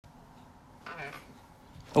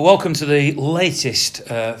Well, welcome to the latest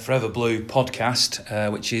Forever Blue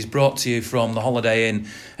podcast, which is brought to you from the Holiday Inn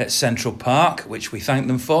at Central Park, which we thank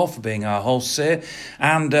them for being our hosts here.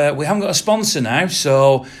 And we haven't got a sponsor now,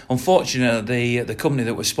 so unfortunately the company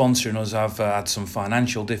that was sponsoring us have had some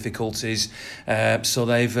financial difficulties, so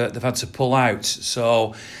they've had to pull out.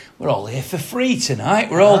 So we're all here for free tonight.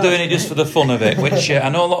 We're all doing it just for the fun of it, which I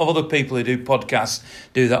know a lot of other people who do podcasts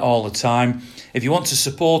do that all the time. If you want to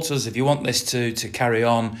support us, if you want this to carry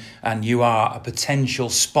on and you are a potential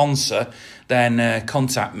sponsor, then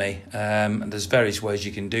contact me. There's various ways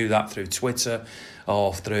you can do that through Twitter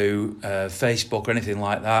or through Facebook or anything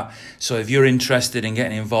like that. So if you're interested in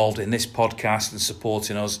getting involved in this podcast and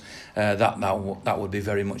supporting us, that would be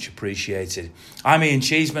very much appreciated. I'm Ian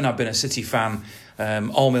Cheeseman. I've been a City fan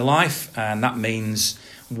all my life, and that means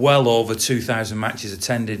well over 2,000 matches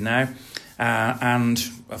attended now. And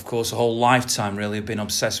of course a whole lifetime really have been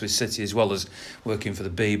obsessed with City, as well as working for the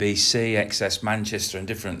BBC, XS Manchester and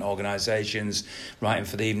different organisations, writing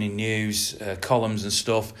for the Evening News, columns and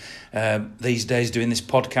stuff. These days doing this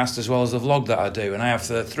podcast as well as the vlog that I do. And I have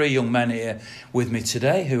three young men here with me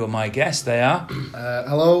today who are my guests. They are...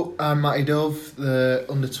 Hello, I'm Matty Dove, the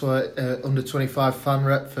under 25 fan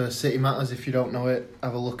rep for City Matters. If you don't know it,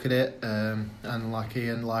 have a look at it. And like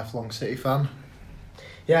Ian, lifelong City fan.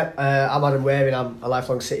 Yeah, I'm Adam Waring. I'm a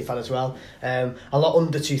lifelong City fan as well. A lot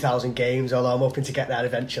under 2,000 games, although I'm hoping to get there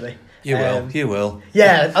eventually. You will.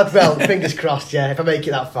 Yeah, well, fingers crossed, yeah, if I make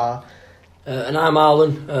it that far. And I'm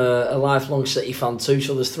Arlen, a lifelong City fan too,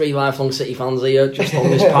 so there's three lifelong City fans here just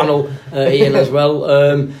on this panel, Ian as well.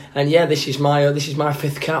 And yeah, this is my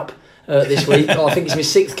fifth cap this week. I think it's my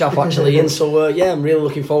sixth cap actually, Ian, so yeah, I'm really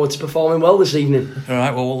looking forward to performing well this evening. All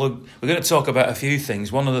right, well, we're going to talk about a few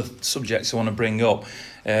things. One of the subjects I want to bring up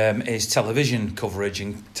is television coverage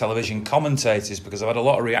and television commentators, because I've had a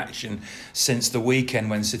lot of reaction since the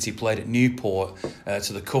weekend when City played at Newport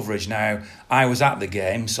to the coverage. Now, I was at the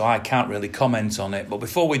game, so I can't really comment on it. But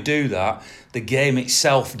before we do that, the game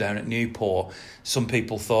itself down at Newport, some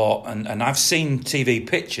people thought, and I've seen TV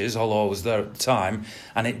pictures, although I was there at the time,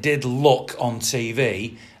 and it did look on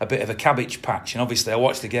TV a bit of a cabbage patch. And obviously I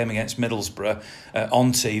watched the game against Middlesbrough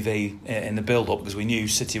on TV in the build-up, because we knew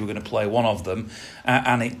City were going to play one of them,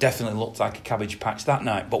 and it definitely looked like a cabbage patch that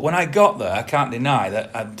night. But when I got there, I can't deny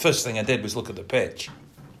that first thing I did was look at the pitch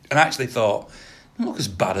and actually thought, it didn't look as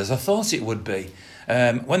bad as I thought it would be.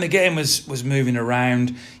 When the game was moving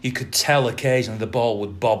around, you could tell occasionally the ball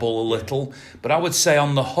would bobble a little, but I would say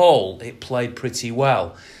on the whole it played pretty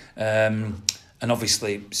well. And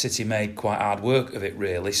obviously City made quite hard work of it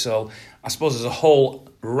really. So I suppose there's a whole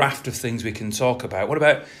raft of things we can talk about. What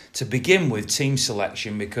about, to begin with, team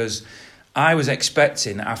selection? Because I was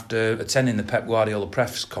expecting, after attending the Pep Guardiola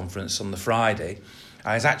press conference on the Friday,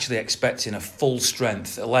 I was actually expecting a full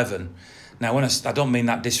strength 11. Now, when I don't mean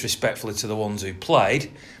that disrespectfully to the ones who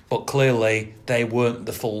played, but clearly they weren't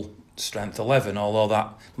the full strength 11, although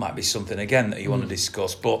that might be something, again, that you want to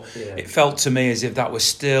discuss. But yeah, it felt to me as if that was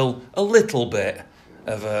still a little bit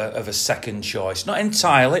of a second choice. Not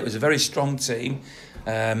entirely, it was a very strong team.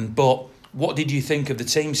 But what did you think of the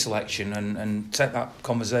team selection? And take that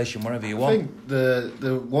conversation wherever you want. I think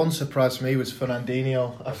the one surprise for me was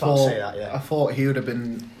Fernandinho. I thought he would have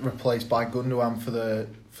been replaced by Gundogan for the.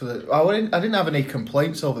 I didn't have any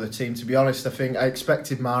complaints over the team, to be honest. I think I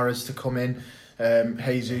expected Mahrez to come in.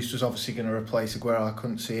 Jesus was obviously going to replace Aguero. I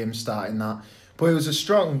couldn't see him starting that. But it was a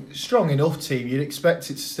strong enough team. You'd expect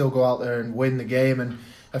it to still go out there and win the game. And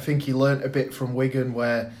I think he learnt a bit from Wigan,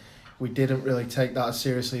 where we didn't really take that as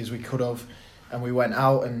seriously as we could have. And we went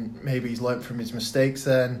out, and maybe he's learnt from his mistakes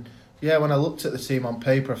there. And yeah, when I looked at the team on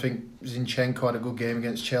paper, I think Zinchenko had a good game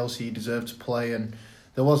against Chelsea. He deserved to play. And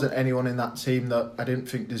there wasn't anyone in that team that I didn't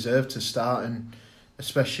think deserved to start. And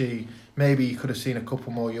especially, maybe you could have seen a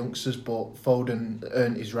couple more youngsters, but Foden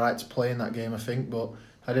earned his right to play in that game, I think. But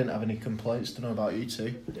I didn't have any complaints. Don't know about you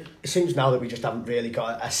two. It seems now that we just haven't really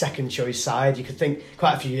got a second choice side. You could think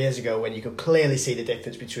quite a few years ago when you could clearly see the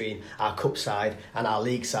difference between our cup side and our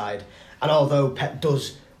league side. And although Pep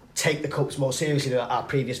does take the cups more seriously than our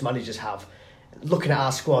previous managers have, looking at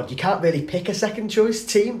our squad, you can't really pick a second choice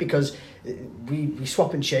team, because we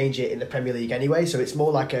swap and change it in the Premier League anyway. So it's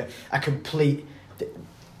more like a complete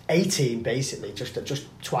A team, basically, just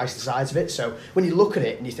twice the size of it. So when you look at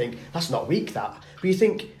it and you think, that's not weak, that. But you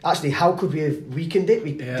think, actually, how could we have weakened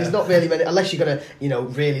it? There's not really many, unless you're going to,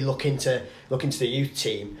 really look into the youth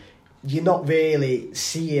team. You're not really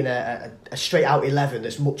seeing a straight out 11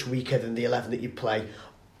 that's much weaker than the 11 that you play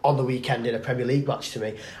on the weekend in a Premier League match. To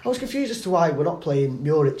me, I was confused as to why we're not playing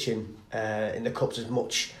Muric in the cups as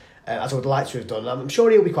much as I would like to have done. I'm sure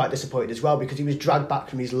he'll be quite disappointed as well, because he was dragged back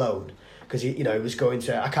from his loan. Because he was going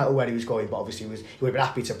to, I can't remember where he was going, but obviously he would have been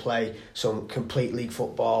happy to play some complete league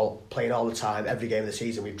football, playing all the time, every game of the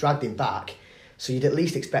season. We've dragged him back, so you'd at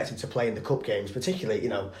least expect him to play in the cup games, particularly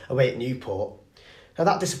away at Newport. Now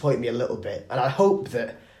that disappointed me a little bit, and I hope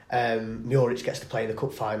that Muric gets to play in the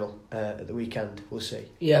cup final at the weekend. We'll see.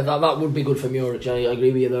 Yeah, that would be good for Muric. I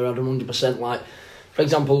agree with you there, Adam, 100%. Like, for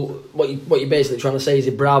example, what you're basically trying to say is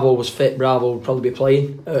if Bravo was fit, Bravo would probably be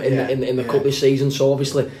playing in the cup this season. So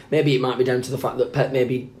obviously, maybe it might be down to the fact that Pep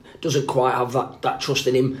maybe doesn't quite have that trust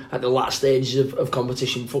in him at the last stages of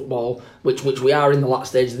competition football, which we are in the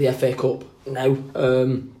last stage of the FA Cup now,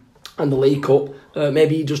 and the League Cup.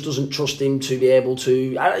 Maybe he just doesn't trust him to be able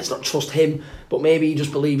to. It's not trust him, but maybe he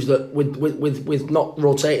just believes that with not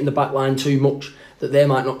rotating the back line too much, that they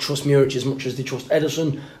might not trust Muric as much as they trust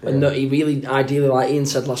Ederson, and that he really, ideally, like Ian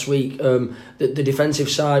said last week, the defensive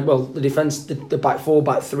side, the back four,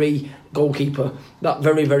 back three, goalkeeper, that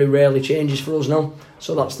very, very rarely changes for us now.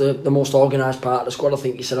 So that's the most organised part of the squad, I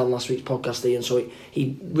think you said on last week's podcast, Ian. So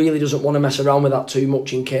he really doesn't want to mess around with that too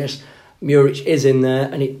much in case Muric is in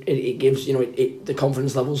there, and it gives the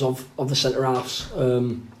confidence levels of the centre halves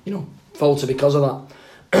falter because of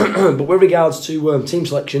that. But with regards to team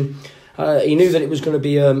selection, he knew that it was going to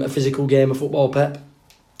be a physical game of football, Pep.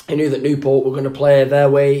 He knew that Newport were going to play their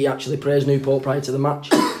way. He actually praised Newport prior to the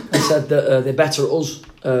match and said that they're better at us,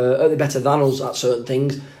 they're better than us at certain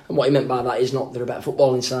things. And what he meant by that is not they're a better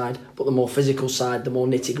footballing side, but the more physical side, the more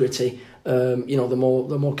nitty gritty. The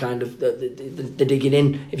more kind of the digging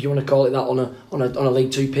in, if you want to call it that, on a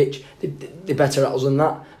League Two pitch. They're better at us than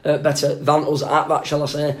that, better than us at that, shall I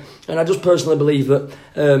say? And I just personally believe that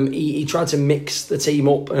he tried to mix the team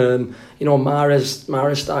up.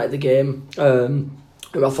 Mahrez started the game,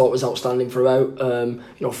 who I thought was outstanding throughout.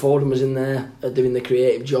 Foden was in there doing the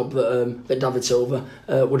creative job that David Silva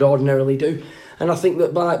would ordinarily do. And I think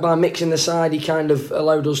that by mixing the side, he kind of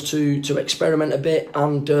allowed us to experiment a bit,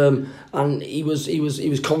 and he was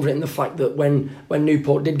confident in the fact that when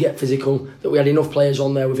Newport did get physical, that we had enough players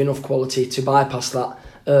on there with enough quality to bypass that.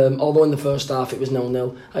 Although in the first half it was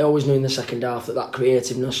 0-0, I always knew in the second half that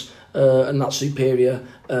creativeness and that superior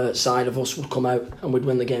side of us would come out and we'd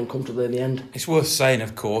win the game comfortably in the end. It's worth saying,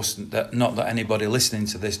 of course, that not that anybody listening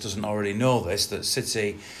to this doesn't already know this, that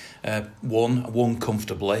City won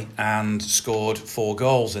comfortably and scored 4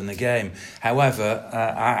 goals in the game. However,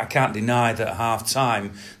 I can't deny that at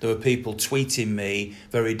half-time there were people tweeting me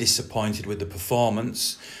very disappointed with the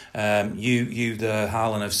performance. You there,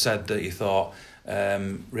 Harlan, have said that you thought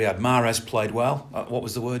Riyad Mahrez played well. What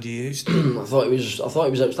was the word you used? I thought he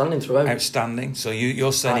was outstanding throughout. Outstanding. So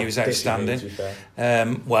you're saying he was outstanding.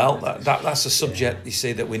 That's a subject, you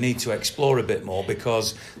see, that we need to explore a bit more,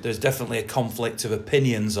 because there's definitely a conflict of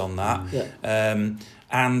opinions on that. Yeah.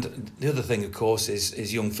 And the other thing, of course,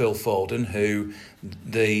 is young Phil Foden, who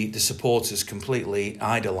the supporters completely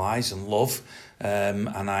idolise and love.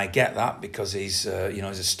 And I get that, because he's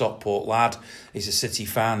a Stockport lad, he's a City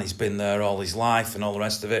fan, he's been there all his life and all the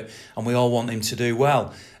rest of it, and we all want him to do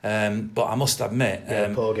well. But I must admit,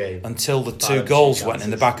 poor game. Until the 2 goals went in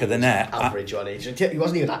the back of the net, average on it. He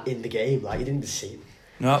wasn't even in the game. Like, you didn't see him.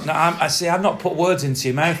 No, I see. I've not put words into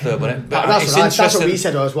your mouth though, but that's what we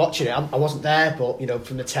said when I was watching it. I wasn't there, but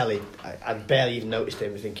from the telly, I barely even noticed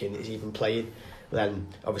him. Thinking, is he even playing? Then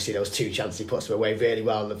obviously those 2 chances he puts them away really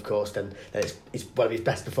well, and of course then it's one of his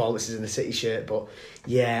best performances in the City shirt. But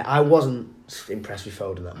yeah, I wasn't impressed with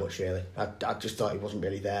Foden that much, really. I just thought he wasn't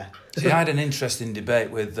really there. See, I had an interesting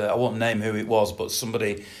debate with I won't name who it was, but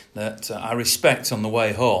somebody that I respect on the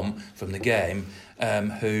way home from the game,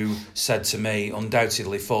 who said to me,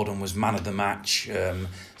 undoubtedly Foden was man of the match, head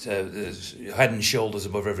and shoulders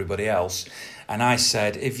above everybody else. And I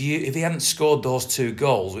said, if he hadn't scored those 2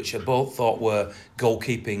 goals, which I both thought were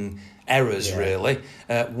goalkeeping errors, really,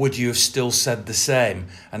 would you have still said the same?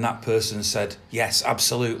 And that person said, yes,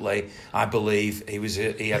 absolutely. I believe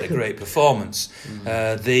he had a great performance.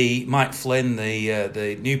 The Mike Flynn,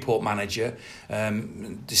 the Newport manager,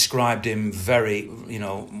 described him very,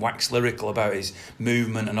 wax lyrical about his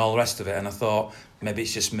movement and all the rest of it. And I thought, maybe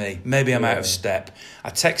it's just me. Maybe I'm out of step.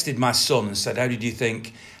 I texted my son and said, how did you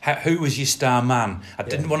think? Who was your star man? I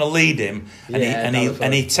didn't want to lead him. And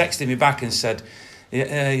he texted me back and said,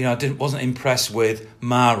 I wasn't impressed with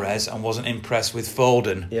Mahrez and wasn't impressed with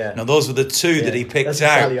Foden. Yeah. Now those were the 2 that he picked That's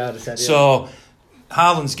out. exactly what I said, So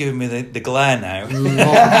Haaland's giving me the glare now. No,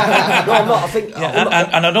 I'm not. I think,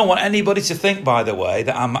 and I don't want anybody to think, by the way,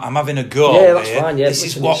 that I'm having a go. Yeah, that's here. fine. Yeah, this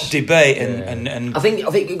is what debate and I think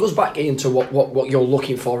it goes back into what you're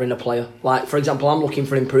looking for in a player. Like, for example, I'm looking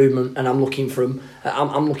for improvement, and I'm looking from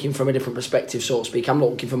a different perspective, so to speak. I'm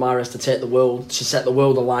not looking for Mahrez to set the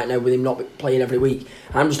world alight now with him not playing every week.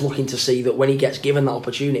 I'm just looking to see that when he gets given that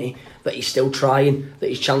opportunity, that he's still trying, that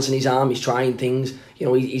he's chancing his arm, he's trying things. You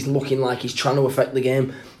know, he's looking like he's trying to affect the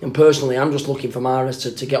game. And personally, I'm just looking for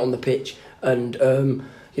Mahrez to get on the pitch and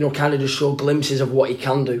kind of just show glimpses of what he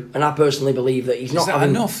can do. And I personally believe that he's not. Is that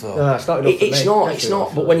enough though? No, it's not enough. It's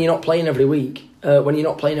not. But when you're not playing every week, and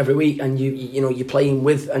you're playing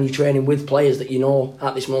with and you're training with players that you know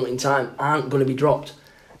at this moment in time aren't going to be dropped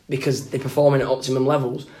because they're performing at optimum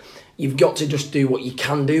levels, you've got to just do what you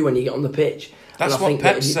can do when you get on the pitch. That's what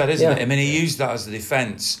Pep said, isn't it? I mean, he used that as the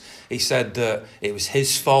defence. He said that it was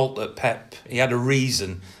his fault that he had a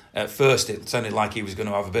reason. At first, it sounded like he was going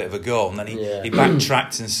to have a bit of a go, and then he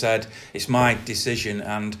backtracked and said, it's my decision,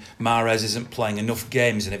 and Mahrez isn't playing enough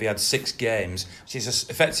games, and if he had 6 games, which is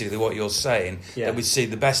effectively what you're saying, that we'd see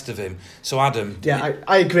the best of him. So, Adam... Yeah,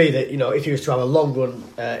 I agree that, if he was to have a long run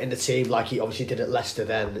in the team, like he obviously did at Leicester,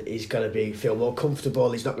 then he's going to feel more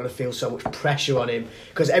comfortable, he's not going to feel so much pressure on him,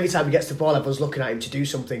 because every time he gets the ball, everyone's looking at him to do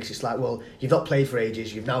something, so it's like, well, you've not played for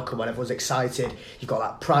ages, you've now come on, everyone's excited, you've got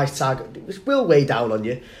that price tag, it will weigh down on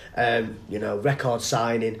you. Record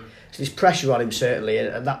signing. So there's pressure on him certainly,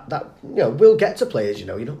 and that will get to players.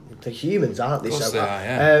 They're humans, aren't they? Of course so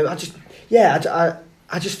they are,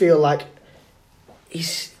 I just feel like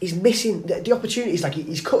he's missing the opportunities. Like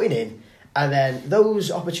he's cutting in, and then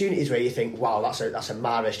those opportunities where you think, wow, that's a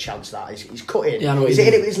Mahrez chance. That he's cutting. Yeah, he's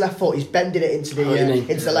hitting it with his left foot. He's bending it into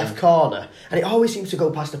the left corner, and it always seems to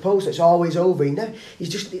go past the post. It's always over.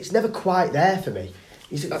 It's never quite there for me.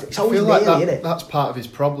 It's always isn't it? That's part of his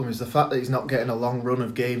problem, is the fact that he's not getting a long run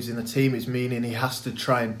of games in the team is meaning he has to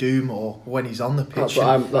try and do more when he's on the pitch.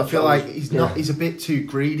 I feel like he's a bit too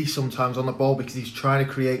greedy sometimes on the ball because he's trying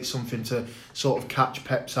to create something to sort of catch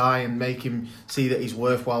Pep's eye and make him see that he's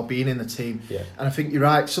worthwhile being in the team. Yeah. And I think you're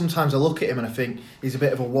right, sometimes I look at him and I think he's a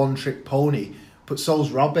bit of a one-trick pony, but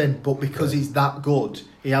so's Robin, but because he's that good,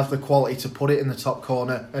 he has the quality to put it in the top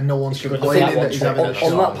corner and no one's complaining that he's having a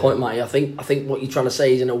shot. On that point, Matty, I think what you're trying to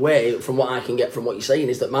say is, in a way, from what I can get from what you're saying,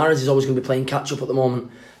 is that Mahrez is always going to be playing catch-up at the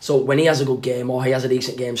moment. So when he has a good game, or he has a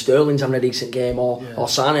decent game, Sterling's having a decent game, or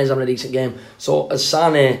Sané's having a decent game. So as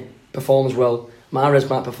Sané performs well, Mahrez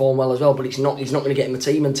might perform well as well, but he's not going to get in the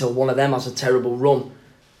team until one of them has a terrible run.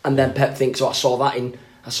 And then Pep thinks, I saw that in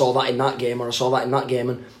that game, or I saw that in that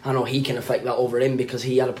game, and I know he can affect that over him because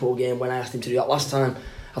he had a poor game when I asked him to do that last time.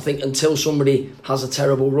 I think until somebody has a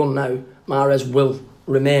terrible run now, Mahrez will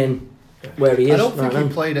remain where he is. I don't think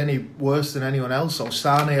he played any worse than anyone else. So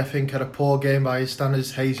Sané, I think, had a poor game by his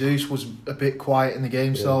standards. Jesus was a bit quiet in the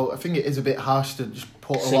game, so I think it is a bit harsh to just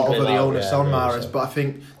put a lot of the onus on Mahrez. But I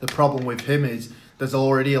think the problem with him is there's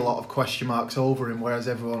already a lot of question marks over him, whereas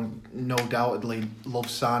everyone no doubtedly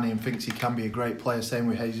loves Sané and thinks he can be a great player. Same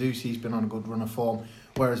with Jesus, he's been on a good run of form.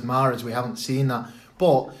 Whereas Mahrez, we haven't seen that.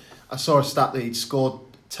 But I saw a stat that he'd scored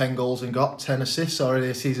 10 goals and got 10 assists already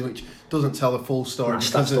this season, which doesn't tell the full story.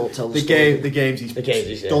 Stats don't tell the story. The games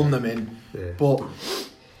he's done them in. Yeah. But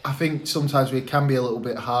I think sometimes we can be a little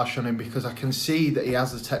bit harsh on him because I can see that he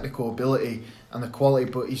has the technical ability and the quality,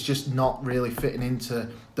 but he's just not really fitting into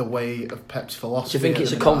the way of Pep's philosophy. Do you think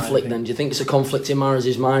it's a conflict then? Do you think it's a conflict in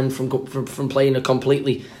Mahrez's mind from playing a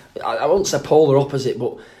completely, I won't say polar opposite,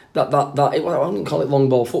 but that I wouldn't call it long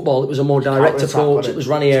ball football. It was a more direct approach. It was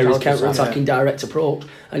Ranieri's counter-attacking direct approach,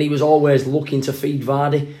 and he was always looking to feed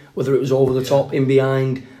Vardy, whether it was over the top, in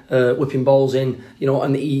behind, whipping balls in.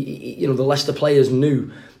 And the Leicester players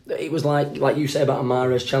knew. It was like you say about a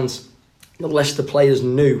Mahrez chance. The Leicester players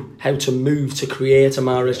knew how to move to create a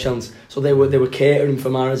Mahrez chance, so they were catering for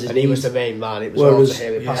Mahrez's and he was the main man. It was all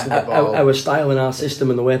to him. Passing the ball. Our style and our system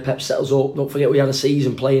and the way Pep set us up. Don't forget, we had a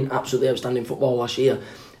season playing absolutely outstanding football last year.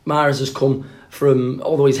 Mahrez has come from,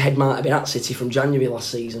 although his head might have been at City from January last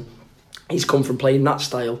season, he's come from playing that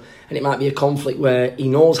style, and it might be a conflict where he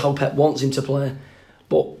knows how Pep wants him to play,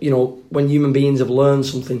 but when human beings have learned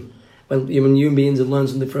something, when human beings have learned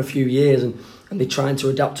something for a few years and they're trying to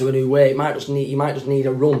adapt to a new way, he might just need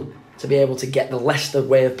a run to be able to get the Leicester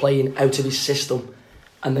way of playing out of his system.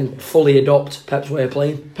 and then fully adopt Pep's way of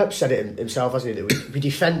playing. Pep said it himself, hasn't he? That we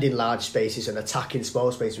defend in large spaces and attack in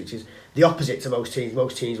small spaces, which is the opposite to most teams.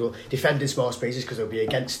 Most teams will defend in small spaces because they'll be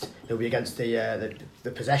against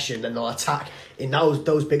the possession, and they'll attack in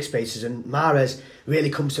those big spaces. And Mahrez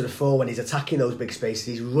really comes to the fore when he's attacking those big spaces.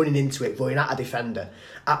 He's running into it, going at a defender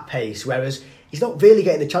at pace, whereas he's not really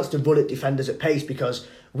getting the chance to run at defenders at pace because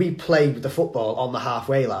we play the football on the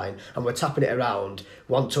halfway line and we're tapping it around,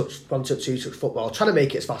 one touch, two touch football, trying to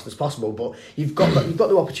make it as fast as possible. But you've got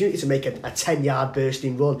the opportunity to make a 10-yard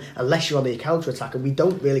bursting run unless you're on the counter attack, and we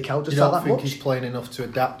don't really counter attack that much. You don't think he's playing enough to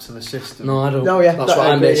adapt to the system? No, I don't. No, yeah, that's what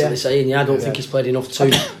I'm basically saying. Yeah, I don't think he's played enough to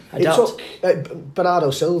adapt. It took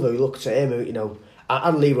Bernardo Silva, who looked at him, you know,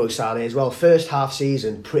 and Leroy Sané as well. First half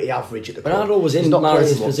season, pretty average at the club. Bernardo was in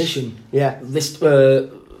Mahrez's position. Yeah, this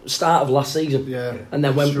start of last season. Yeah, and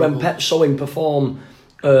then when Pep saw him perform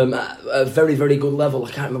at a very, very good level, I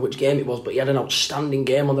can't remember which game it was, but he had an outstanding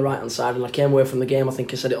game on the right hand side. And I came away from the game, I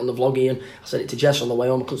think I said it on the vlog, Ian, I said it to Jess on the way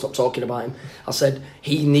home, I couldn't stop talking about him. I said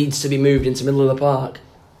he needs to be moved into the middle of the park,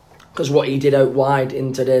 because what he did out wide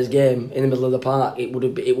in today's game in the middle of the park, it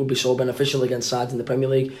would be so beneficial against sides in the Premier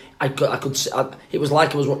League. It was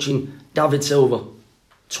like I was watching David Silva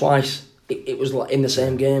twice. It was like in the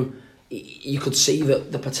same game. You could see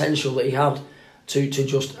that the potential that he had to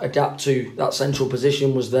just adapt to that central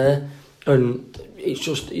position was there, and it's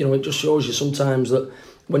just, you know, it just shows you sometimes that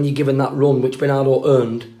when you're given that run, which Bernardo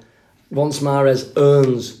earned, once Mahrez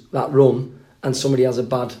earns that run and somebody has a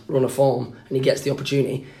bad run of form and he gets the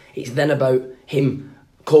opportunity, it's then about him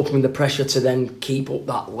coping with the pressure to then keep up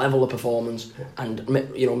that level of performance and,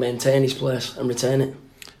 you know, maintain his place and retain it.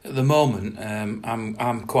 At the moment,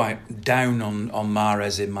 I'm quite down on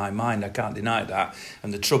Mahrez in my mind. I can't deny that.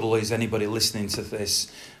 And the trouble is, anybody listening to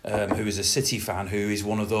this who is a City fan, who is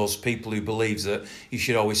one of those people who believes that you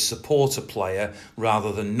should always support a player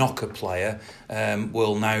rather than knock a player,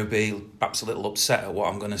 will now be perhaps a little upset at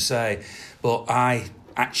what I'm going to say. But I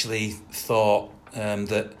actually thought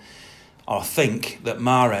I think that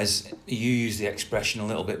Mahrez, you used the expression a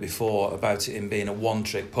little bit before about him being a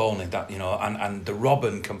one-trick pony, that, you know, and the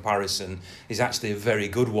Robben comparison is actually a very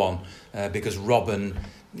good one, because Robben,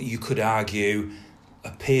 you could argue,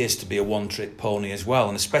 appears to be a one-trick pony as well,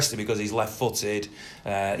 and especially because he's left-footed,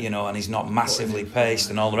 you know, and he's not massively paced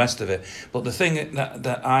and all the rest of it. But the thing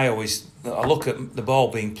that I look at the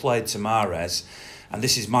ball being played to Mahrez, and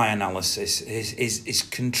this is my analysis, his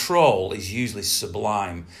control is usually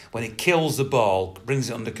sublime. When he kills the ball, brings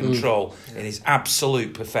it under control, it is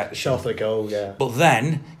absolute perfection. Shot for the goal, yeah. But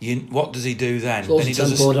then, what does he do then? Then he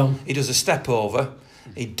does a step over.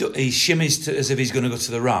 He shimmies as if he's going to go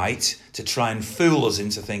to the right to try and fool us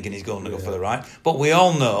into thinking he's going to go for the right. But we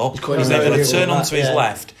all know he's then going to turn onto his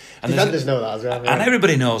left. And defenders know that as well. And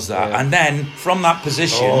everybody knows that. Yeah. And then from that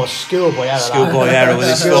position, schoolboy error with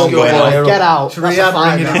his phone going on. Get out.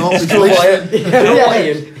 Riyad ringing him up. Riyad,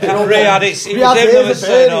 he was never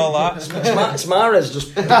saying all that. It's Mahrez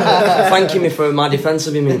just thanking me for my defence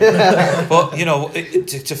of him. But you know,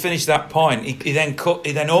 to finish that point, he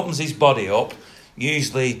then opens his body up,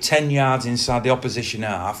 usually 10 yards inside the opposition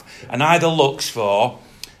half, and either looks for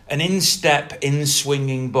an in-step,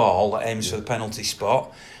 in-swinging ball that aims for the penalty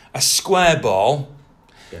spot, a square ball,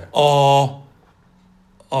 or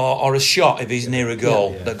a shot if he's near a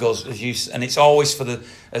goal that goes and it's always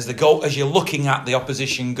as you're looking at the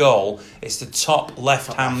opposition goal, it's the top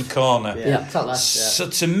left-hand corner. Top left. So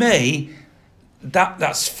to me,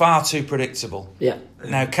 that's far too predictable. Yeah.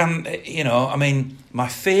 Now, my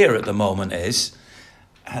fear at the moment is,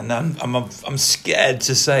 and I'm scared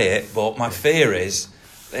to say it, but my fear is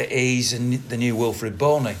that he's the new Wilfried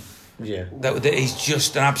Bony. Yeah. That he's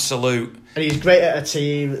just an absolute... And he's great at a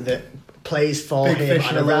team that plays for Big him fish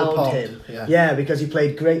and in a little around pond. him. Yeah. Because he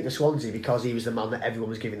played great for Swansea, because he was the man that everyone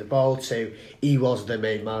was giving the ball to. He was the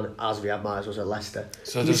main man, as Riyad Mahrez was at Leicester.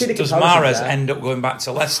 So does Mahrez end up going back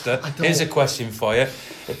to Leicester? Here's a question for you.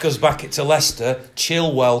 It goes back to Leicester,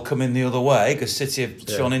 Chilwell coming the other way, because City have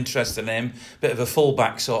shown interest in him, bit of a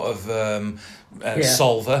full-back sort of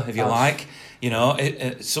solver, if you like. You know,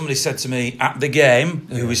 somebody said to me at the game,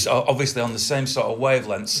 who was obviously on the same sort of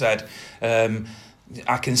wavelength, said,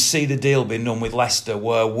 I can see the deal being done with Leicester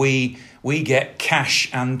where we get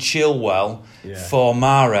Cash and Chilwell for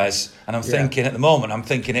Mahrez. And I'm thinking, at the moment,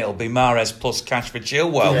 it'll be Mahrez plus Cash for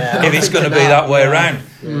Chilwell, if it's going to be that way around.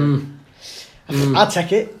 I'd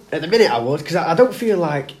take it. At the minute I would, because I don't feel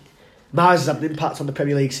like Mahrez has had an impact on the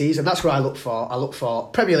Premier League season. That's what I look for.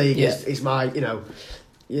 Premier League is my, you know...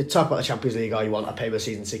 You talk about the Champions League, or you want a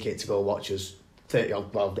pay-per-season ticket to go watch us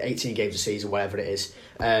 18 games a season, whatever it is.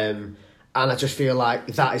 And I just feel like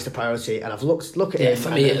that is the priority. And I've look at him.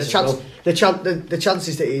 For me, the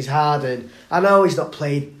chances that he's had, and I know he's not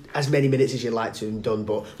played as many minutes as you'd like to have done,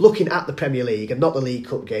 but looking at the Premier League and not the League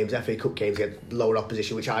Cup games, FA Cup games against lower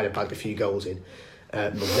opposition, which I'd have bagged a few goals in.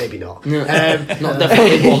 Well, maybe not. Not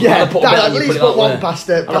definitely one. At least put one past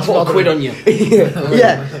I'll put a quid on you.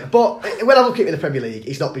 Yeah, but when I look at him in the Premier League,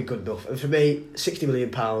 he's not been good enough. And for me, £60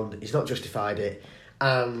 million, he's not justified it.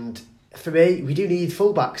 And for me, we do need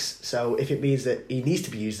fullbacks. So if it means that he needs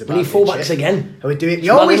to be used, we need fullbacks again. And we do it. We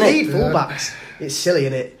always need fullbacks. It's silly,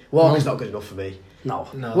 isn't it? Walker's not good enough for me. No.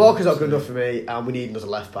 Walker's not good enough for me, and we need another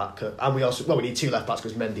left back. And we need 2 left backs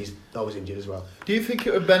because Mendy's always injured as well. Do you think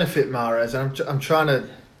it would benefit Mahrez? And I'm trying to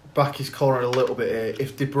back his corner a little bit here.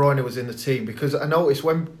 If De Bruyne was in the team, because I noticed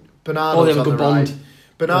when Bernardo's on the right,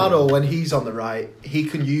 Bernardo when he's on the right, he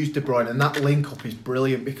can use De Bruyne, and that link up is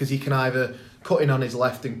brilliant because he can either cut in on his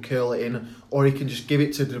left and curl it in, or he can just give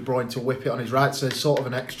it to De Bruyne to whip it on his right. So there's sort of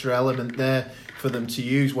an extra element there for them to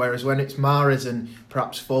use. Whereas when it's Mahrez and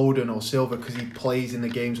perhaps Foden or Silva, because he plays in the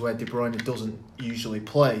games where De Bruyne doesn't usually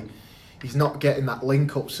play, he's not getting that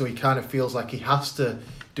link up, so he kind of feels like he has to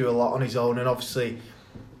do a lot on his own. And obviously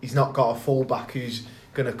he's not got a fullback who's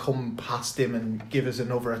going to come past him and give us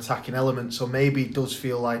another attacking element, so maybe it does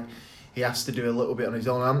feel like he has to do a little bit on his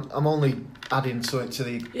own. I'm only adding something to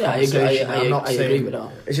the conversation. I agree with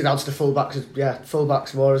that. Is it down to the fullbacks? Yeah,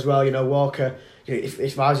 fullbacks more as well. Walker.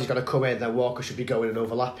 If Mahrez is going to come in, then Walker should be going and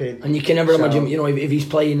overlapping. And you can never imagine, if he's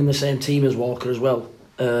playing in the same team as Walker as well.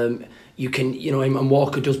 You can, and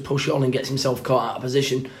Walker does push on and gets himself caught out of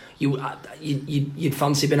position. You'd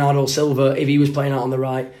fancy Bernardo Silva if he was playing out on the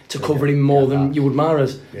right to cover him more than you would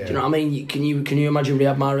Mahrez. Yeah. Do you know what I mean? Can you imagine we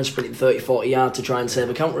have Mahrez sprinting 30-40 yards to try and save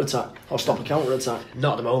a counter attack or stop a counter attack?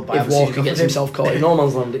 Not at the moment. If Walker gets himself caught in no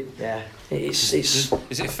man's land. Yeah. Is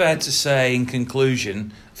it fair to say, in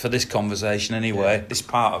conclusion, for this conversation anyway, this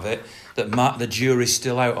part of it, that the jury's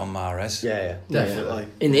still out on Mahrez? Yeah, definitely.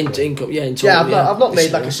 I've not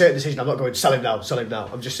made like a certain decision. I'm not going sell him now.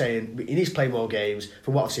 I'm just saying he needs to play more games.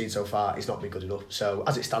 From what I've seen so far, he's not been good enough. So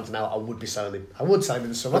as it stands now, I would be selling him. I would sell him in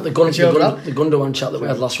the summer. The Gundogan chat that we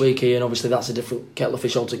had last week here, and obviously that's a different kettle of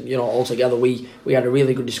fish altogether. We had a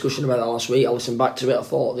really good discussion about that last week. I listened back to it. I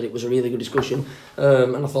thought that it was a really good discussion,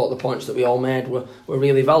 and I thought the points that we all made were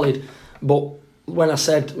really valid. But when I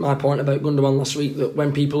said my point about Gundogan last week, that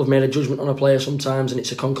when people have made a judgment on a player sometimes and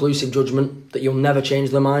it's a conclusive judgment, that you'll never change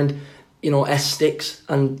their mind, S sticks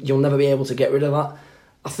and you'll never be able to get rid of that.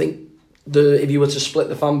 I think if you were to split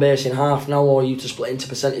the fan base in half now, or you to split into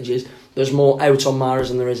percentages, there's more out on Mahrez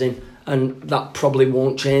than there is in, and that probably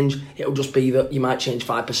won't change. It'll just be that you might change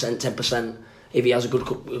 5%, 10% if he has a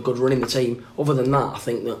good run in the team. Other than that, I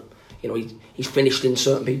think that he's finished in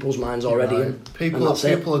certain people's minds already. Right. People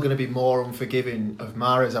are going to be more unforgiving of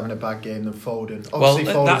Mahrez having a bad game than Foden. Obviously,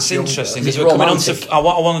 well, that's interesting because we're coming on to.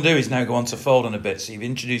 What I want to do is now go on to Foden a bit. So you've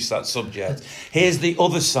introduced that subject. Here's the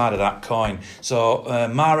other side of that coin. So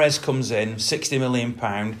Mahrez comes in, £60 million,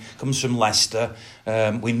 comes from Leicester.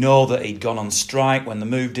 We know that he'd gone on strike when the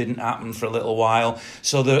move didn't happen for a little while.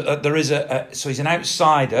 So there is so he's an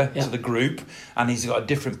outsider to the group, and he's got a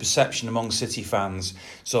different perception among City fans.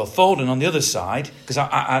 So Foden on the other side, because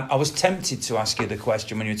I was tempted to ask you the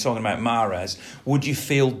question when you were talking about Mahrez, would you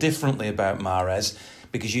feel differently about Mahrez?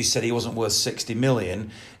 Because you said he wasn't worth 60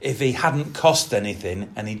 million if he hadn't cost anything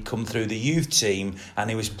and he'd come through the youth team and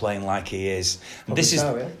he was playing like he is. This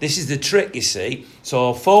is the trick, you see.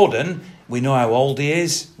 So Foden, we know how old he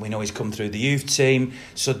is. We know he's come through the youth team.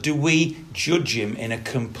 So do we judge him in a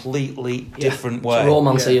completely different way? It's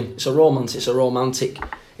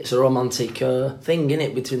a romantic thing, isn't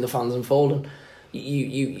it, between the fans and Foden?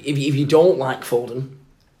 If you don't like Foden,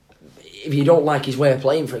 if you don't like his way of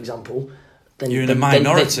playing, for example, then you're in a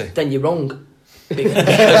minority. Then you're wrong,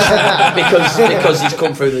 because he's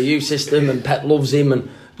come through the youth system and Pep loves him, and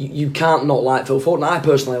you can't not like Phil Foden. I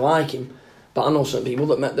personally like him, but I know certain people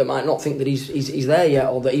that might not think that he's there yet,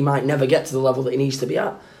 or that he might never get to the level that he needs to be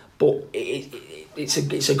at. But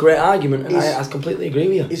it's a great argument, and I completely agree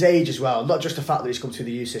with you. His age as well, not just the fact that he's come through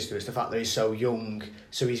the youth system, it's the fact that he's so young,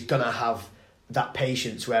 so he's gonna have that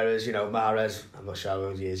patience, whereas Mahrez, I'm not sure how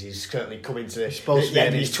old he is, he's currently coming to he's supposed to be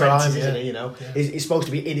in his 20s, prime, isn't he? He's supposed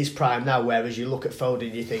to be in his prime now, whereas you look at Foden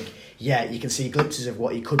and you think, you can see glimpses of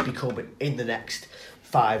what he could become in the next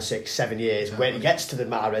 5, 6, 7 years when he gets to the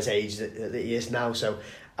Mahrez age that he is now. So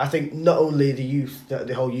I think not only the youth,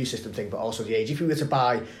 the whole youth system thing, but also the age. If we were to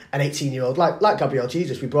buy an 18-year-old like Gabriel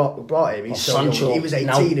Jesus, we brought him. He's so young. He was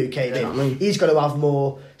 18 who came in. He's going to have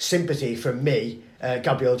more sympathy from me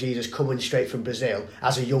Gabriel Jesus coming straight from Brazil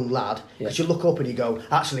as a young lad, because you look up and you go,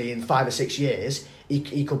 actually in 5 or 6 years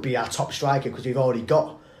he could be our top striker, because we've already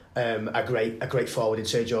got a great forward in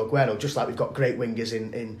Sergio Aguero, just like we've got great wingers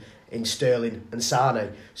in Sterling and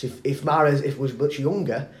Sane. So if Mahrez was much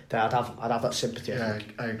younger, then I'd have that sympathy. Yeah,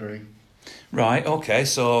 I agree. Right, okay,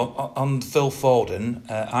 so on Phil Foden,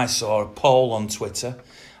 I saw a poll on Twitter.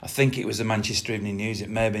 I think it was the Manchester Evening News, it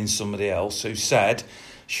may have been somebody else, who said,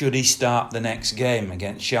 should he start the next game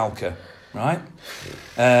against Schalke? Right?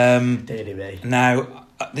 Now,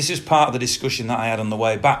 this is part of the discussion that I had on the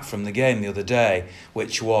way back from the game the other day,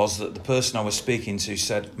 which was that the person I was speaking to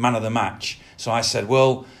said, man of the match. So I said,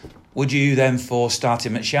 well, would you then start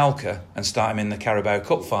him at Schalke and start him in the Carabao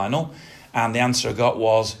Cup final? And the answer I got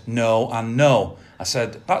was no and no. I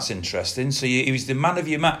said, that's interesting. So he was the man of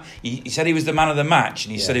your match. He said he was the man of the match,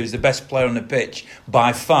 and he said he was the best player on the pitch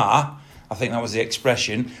by far. I think that was the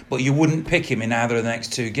expression. But you wouldn't pick him in either of the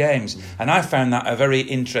next 2 games. And I found that a very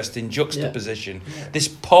interesting juxtaposition. Yeah. This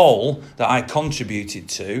poll that I contributed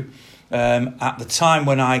to, at the time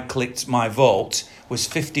when I clicked my vote, was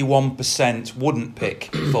 51% wouldn't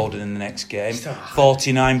pick Foden in the next game,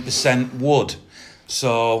 49% would.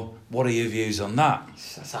 So what are your views on that?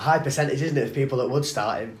 That's a high percentage, isn't it, of people that would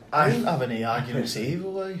start him? I don't have any arguments either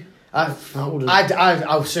way. I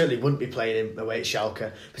certainly wouldn't be playing him away at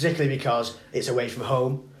Schalke, particularly because it's away from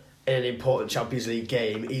home in an important Champions League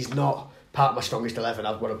game. He's not part of my strongest 11.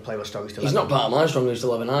 I'd want to play my strongest 11. He's not part of my strongest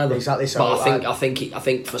 11 either. Exactly. So but I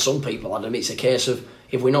think for some people, Adam, it's a case of,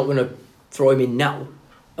 if we're not going to throw him in now,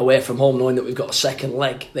 away from home, knowing that we've got a second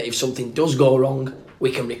leg, that if something does go wrong,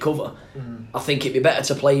 we can recover. I think it'd be better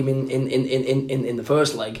to play him in the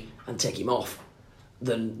first leg and take him off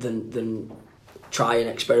than try and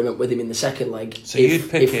experiment with him in the second leg. So you'd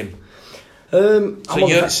pick him? I'm on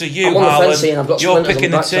the fence, I've got you're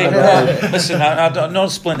picking the team. Right? Listen, no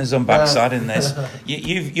splinters on backside in this.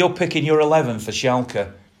 You're picking your 11 for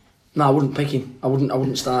Schalke. No, I wouldn't pick him. I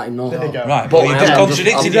wouldn't start him. No. Right, but you just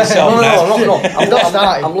contradicted yourself. No.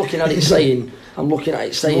 I'm looking at it saying I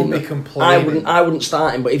wouldn't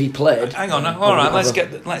start him, but if he played, hang on, all right, let's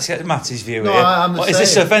get Matty's view here. What is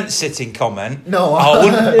this a fence sitting comment? No,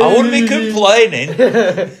 I wouldn't be complaining.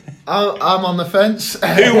 I'm on the fence.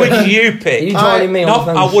 Who would you pick? Are you joining me on the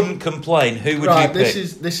fence? I wouldn't complain. Who would you pick?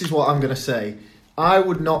 This is what I'm going to say. I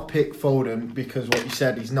would not pick Foden because what you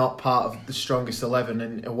said, he's not part of the strongest 11,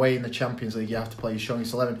 and away in the Champions League you have to play your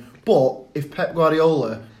strongest 11. But if Pep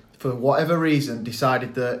Guardiola, for whatever reason,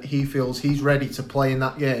 decided that he feels he's ready to play in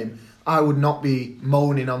that game, I would not be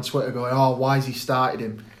moaning on Twitter going, oh, why has he started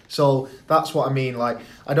him? So that's what I mean. Like,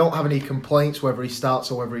 I don't have any complaints whether he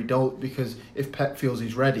starts or whether he don't, because if Pep feels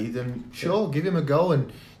he's ready, then sure, give him a go.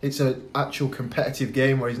 And it's an actual competitive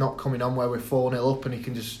game where he's not coming on where we're 4-0 up and he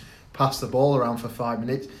can just pass the ball around for 5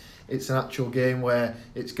 minutes. It's an actual game where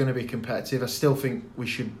it's going to be competitive. I still think we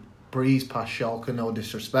should breeze past Schalke, no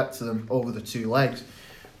disrespect to them, over the 2 legs.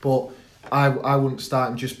 But I wouldn't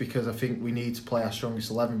start him just because I think we need to play our strongest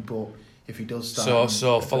 11. But if he does start...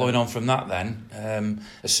 So following on from that then,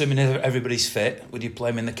 assuming everybody's fit, would you play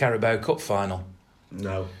him in the Carabao Cup final?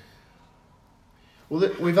 No. Well,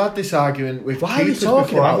 we've had this argument with... Why are you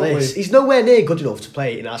talking about this? He's nowhere near good enough to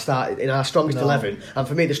play in our strongest 11. And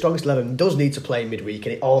for me, the strongest 11 does need to play midweek,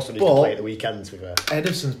 and it also needs to play at the weekends.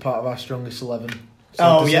 Ederson's part of our strongest 11.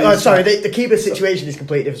 So the keeper situation is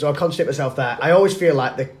completely different, so I'll contradict myself there. I always feel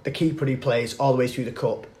like the keeper he plays all the way through the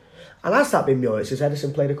cup. And has that been Muric? Has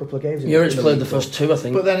Ederson played a couple of games? Muric played the first 2, I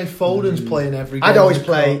think. But then if Foden's playing every game, I'd always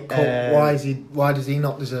play. Why does he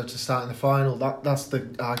not deserve to start in the final? That's the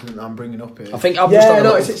argument that I'm bringing up here. I think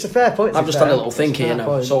it's a fair point. I've just had a little think here now.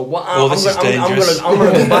 Point. So what? I'm going to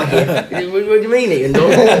come back here. What do you mean,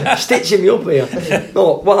 Ian? Stitching me up here.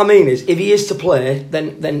 No, what I mean is, if he is to play,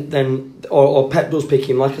 then or Pep does pick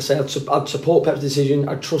him. Like I said, I'd support Pep's decision.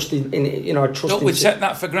 I'd trust in Don't we take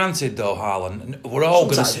that for granted though, Harlan? We're all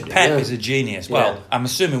going to say Pep is a genius. Well, I'm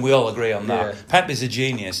assuming we all agree on that. Yeah. Pep is a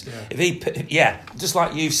genius. Yeah. If he, just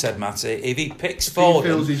like you've said, Matty, if he picks Foden, he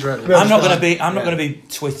feels he's ready. I'm not going to be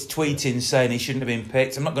tweeting saying he shouldn't have been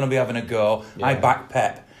picked. I'm not going to be having a go. Yeah. I back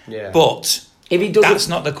Pep. Yeah. But if he doesn't, that's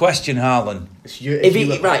not the question, Harlan. If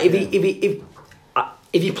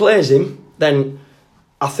he plays him, then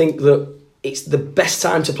I think that it's the best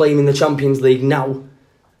time to play him in the Champions League now,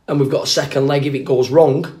 and we've got a second leg if it goes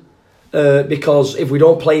wrong. Because if we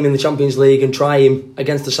don't play him in the Champions League and try him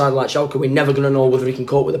against a side like Schalke, we're never going to know whether he can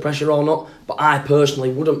cope with the pressure or not. But I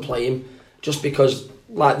personally wouldn't play him just because,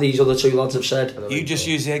 like these other 2 lads have said. You just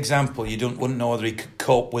use the example. Wouldn't know whether he could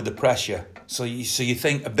cope with the pressure. So you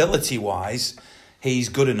think ability-wise, he's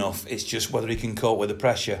good enough. It's just whether he can cope with the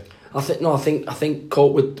pressure. I think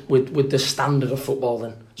cope with the standard of football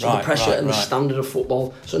then. So the pressure and the standard of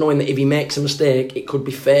football. So knowing that if he makes a mistake, it could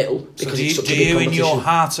be fatal because it's such a big competition. In your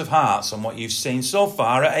heart of hearts and what you've seen so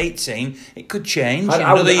far at 18, it could change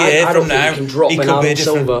another year from now. He can drop Bernardo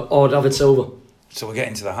Silva or David Silva. So we're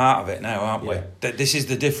getting to the heart of it now, aren't we? This is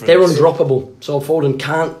the difference. They're undroppable. So Foden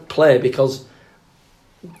can't play because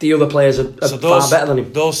the other players are far better than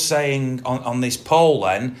him. Those saying on this poll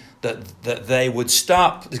then that they would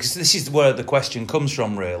start, because this is where the question comes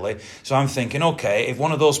from really. So I'm thinking, okay, if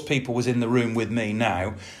one of those people was in the room with me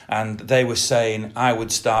now and they were saying I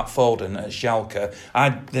would start Foden at Schalke,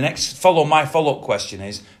 my follow-up question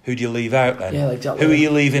is, who do you leave out then? Yeah, exactly. Who are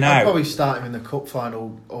you leaving out? I'd probably start him in the cup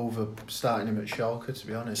final over starting him at Schalke, to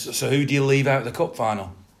be honest. So who do you leave out of the cup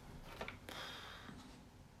final?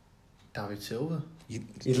 David Silva.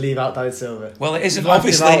 You'd leave out David Silva. Well, it isn't.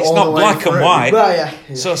 Obviously, it's not black and white. Well, yeah.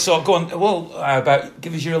 So go on. Well, how about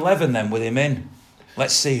give us your 11 then with him in?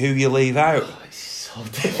 Let's see who you leave out.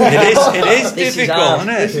 It is difficult, isn't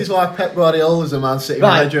it? This is why Pep Guardiola's a Man City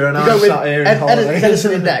manager and I'm sat here in holiday.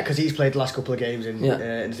 Ederson in net because he's played the last couple of games in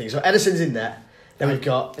the thing. So Ederson's in net. Then we've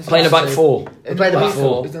got playing a back four. Playing a back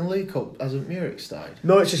four. Is the League Cup hasn't Muric started?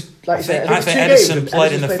 No, it's just like you said. I think Ederson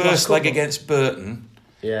played in the first leg against Burton.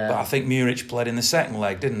 Yeah. But I think Muric played in the second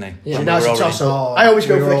leg, didn't he? Yeah. Now it's a toss-up. I always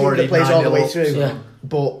go for the keeper that plays all the way through. Yeah.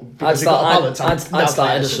 But because we've got a balance, I'd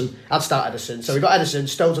start Ederson. I'd start Ederson. So we've got Ederson,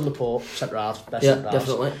 Stones on the port, centre half, best centre half.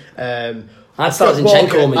 Definitely. I'd start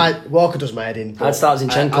Zinchenko. Walker does my head in. I'd start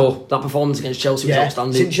Zinchenko. That performance against Chelsea was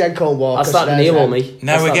outstanding. Zinchenko and Walker. I'd start Danilo, me.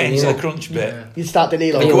 Now we're getting to the crunch bit. Yeah. You'd start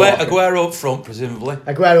Danilo. Aguero up front, presumably.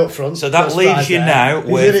 Aguero up front. So that leaves you now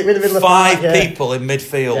with 5 people in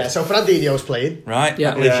midfield. Yeah, so Fernandinho's playing. Right,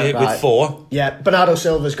 that leaves you with 4. Yeah, Bernardo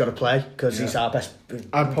Silva's got to play because he's our best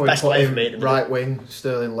player for me. Right wing,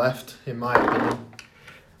 Sterling left, in my opinion.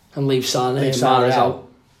 And leave Sane and Mahrez out.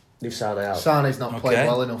 Leave Sane out. Sane's not played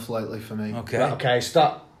well enough lately for me. Okay,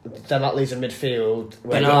 so that leaves a midfield.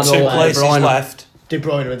 Bernardo, 2 places left. De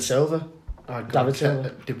Bruyne and Silva. David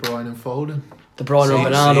Silva. De Bruyne and Foden. De Bruyne and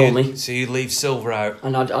Bernardo, me. So you leave Silva out.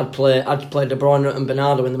 And I'd play De Bruyne and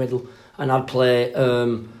Bernardo in the middle, and I'd play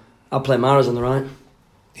Mahrez on the right.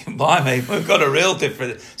 Blimey, we've got a real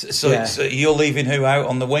difference. So you're leaving who out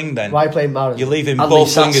on the wing then? Why are you playing Mahrez? You're leaving both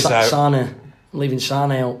wingers out. Sane. I'm leaving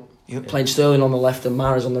Sane out. Playing Sterling on the left and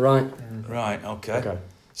Mahrez on the right. Right, okay.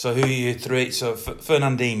 So who are you 3? So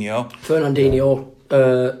Fernandinho,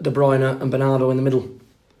 De Bruyne and Bernardo in the middle.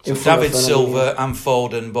 So David Silva and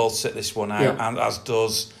Foden both sit this one out, and as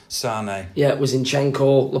does Sane. Yeah, it was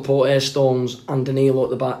Zinchenko, Laporte, Stones and Danilo at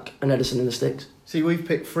the back and Ederson in the sticks. See, we've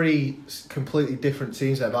picked 3 completely different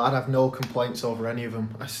teams there, but I'd have no complaints over any of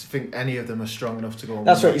them. I think any of them are strong enough to go on.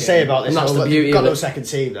 That's what you say about this. And that's the beauty We've got of it. no second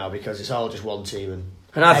team now because it's all just one team.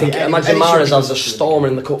 And I think, imagine Mahrez as a stormer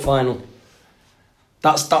in the cup final.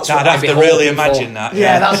 That's what I'd have to really imagine that.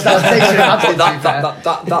 Yeah, that's that'd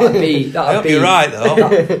be. I hope you're right though.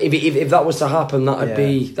 If that was to happen, that'd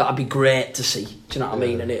be great to see. Do you know what I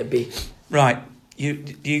mean? And it'd be right. You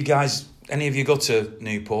guys, any of you go to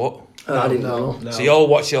Newport? I didn't know. No. So you all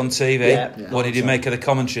watch it on TV. Yeah. What did you make of the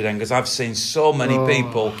commentary then? Because I've seen so many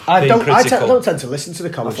people I being critical. I don't tend to listen to the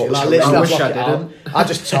commentary. I wish I didn't. I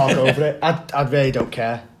just talk over it. I really don't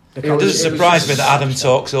care. It doesn't surprise me that Adam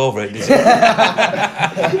talks over it, does it?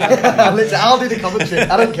 I'll do the commentary.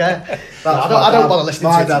 I don't care. I don't want to listen to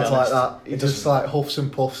it. My dad's like that. He just like huffs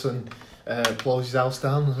and puffs and blows his house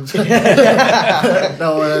down.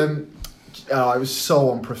 It was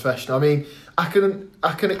so unprofessional. I mean, I can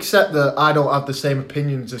accept that I don't have the same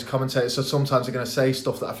opinions as commentators, so sometimes I'm going to say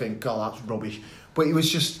stuff that I think, God, that's rubbish. But he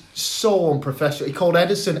was just so unprofessional. He called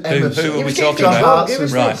Edison Emerson. Who were we talking John about?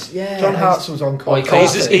 Hartson. Right. Yeah, John Hartson was on call.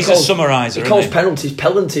 He's a summariser. He calls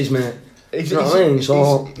penalties, mate. He's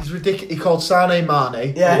ridiculous. He called Sane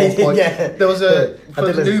Mane. Yeah. There was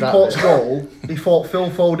for the Newport's goal. He thought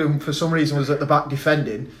Phil Foden for some reason was at the back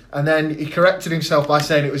defending, and then he corrected himself by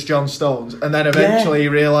saying it was John Stones, and then eventually he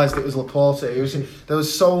realised it was Laporte. There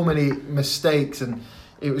was so many mistakes and.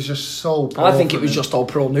 It was just so poor. I think it was just all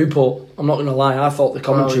pro Newport. I'm not going to lie. I thought the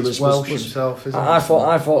commentary was Welsh himself. I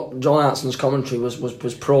thought John Hartson's commentary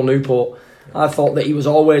was pro Newport. I thought that he was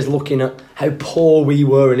always looking at how poor we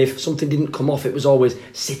were, and if something didn't come off, it was always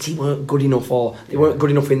City weren't good enough, or they weren't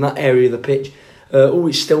good enough in that area of the pitch.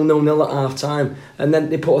 It's still 0-0 at half time, and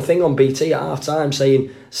then they put a thing on BT at half time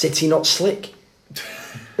saying City not slick.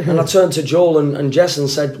 And I turned to Joel and Jess and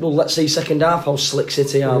said, well, let's see second half how slick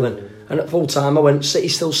City are then. And at full time I went, City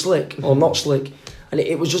still slick or not slick? And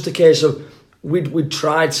it was just a case of we'd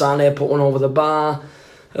tried Sane, put one over the bar.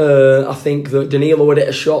 I think that Danilo had hit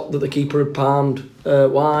a shot that the keeper had palmed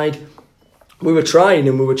wide. We were trying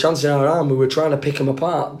and we were chancing our arm. We were trying to pick them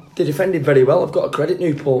apart. They defended very well. I've got to credit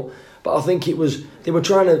Newport. But I think they were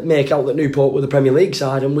trying to make out that Newport were the Premier League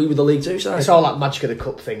side and we were the League Two side. It's all that magic of the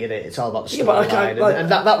cup thing, isn't it? It's all about the storyline, and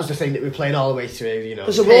that was the thing that we were playing all the way through. You know,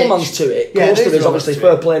 there's a romance to it. Yeah, there's obviously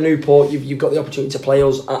fair play Newport. You've got the opportunity to play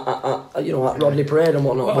us at Rodney Parade and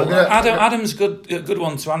whatnot. Well, Adam's good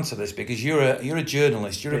one to answer this because you're a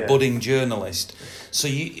journalist. You're a budding journalist. So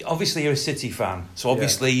you're a City fan. So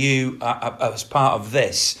obviously you, as part of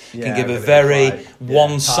this, can give a very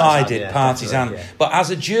one-sided partisan. Yeah. But as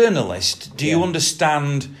a journalist, do you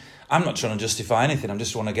understand? I'm not trying to justify anything. I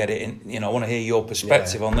just want to get it in. I want to hear your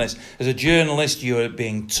perspective on this. As a journalist, you're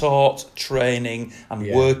being taught, training, and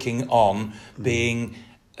working on being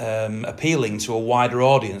appealing to a wider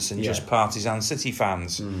audience than just partisan City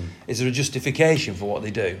fans. Is there a justification for what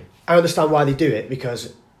they do? I understand why they do it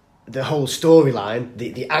because the whole storyline,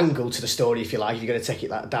 the angle to the story, if you like, if you're going to take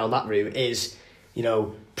it down that route, is,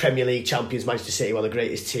 Premier League champions Manchester City, one of the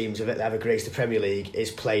greatest teams of it that ever graced the Premier League, is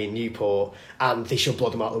playing Newport, and they should blow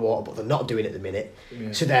them out of the water, but they're not doing it at the minute.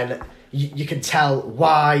 Yeah. So then you can tell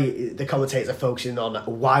why the commentators are focusing on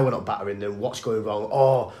why we're not battering them, what's going wrong,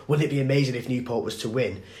 or wouldn't it be amazing if Newport was to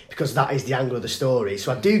win? Because that is the angle of the story.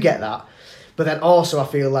 So I do get that, but then also I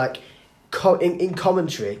feel like in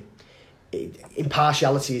commentary,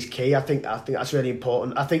 impartiality is key. I think that's really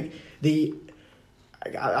important. I think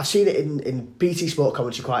I've seen it in BT Sport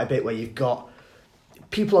commentary quite a bit, where you've got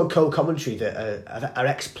people on co-commentary that are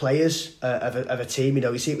ex-players of a team.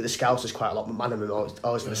 You see it with the Scousers quite a lot. McManaman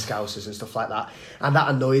always with the Scousers and stuff like that, and that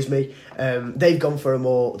annoys me. They've gone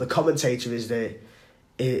for the commentator is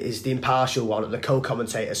the impartial one, and the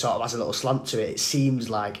co-commentator sort of has a little slant to it. It seems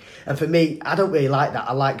like, and for me, I don't really like that.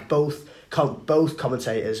 I like both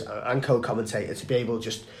commentators and co-commentators to be able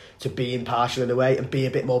just to be impartial in a way and be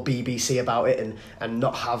a bit more BBC about it and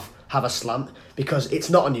not have a slant, because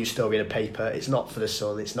it's not a news story in a paper, it's not for the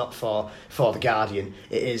Sun, it's not for the Guardian,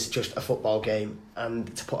 it is just a football game,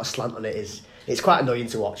 and to put a slant on it it's quite annoying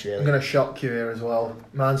to watch, really. I'm going to shock you here as well.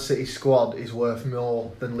 Man City squad is worth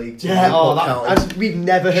more than League Two. And we've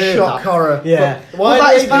never heard shock that. Horror. Yeah.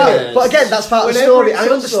 But again, that's part of the story. I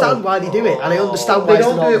understand why they do it, and I understand why they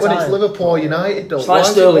don't do it when it's Liverpool United. It's like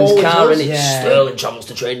Sterling's car, and Sterling travels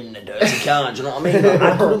to training in a dirty car. Do you know what I mean?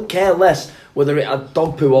 I couldn't care less whether it had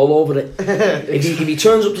dog poo all over it. If he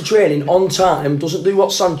turns up to training on time, doesn't do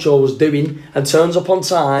what Sancho was doing, and turns up on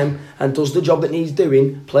time and does the job that needs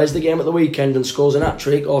doing, plays the game at the weekend and scores an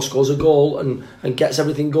hat-trick or scores a goal and gets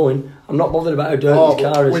everything going, I'm not bothered about how dirty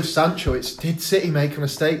his car is. With Sancho, did City make a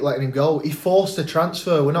mistake letting him go? He forced a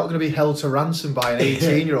transfer. We're not going to be held to ransom by an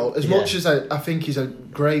 18-year-old. As much as I think he's a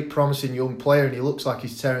great, promising young player and he looks like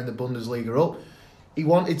he's tearing the Bundesliga up, he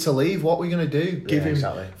wanted to leave. What are we going to do? Give him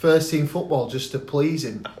first team football just to please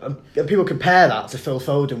him? And people compare that to Phil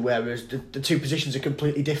Foden, whereas the two positions are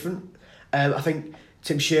completely different. I think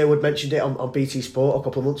Tim Sherwood mentioned it on BT Sport a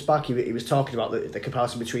couple of months back. He was talking about the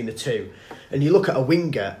comparison between the two. And you look at a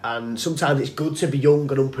winger, and sometimes it's good to be young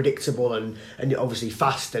and unpredictable and obviously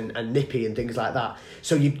fast and nippy and things like that.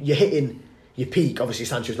 So you're hitting your peak. Obviously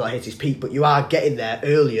Sancho's not hit his peak, but you are getting there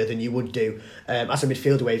earlier than you would do as a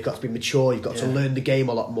midfielder, where you've got to be mature, you've got to learn the game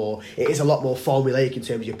a lot more. It is a lot more formulaic in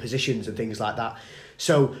terms of your positions and things like that.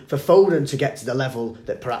 So for Foden to get to the level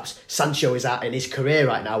that perhaps Sancho is at in his career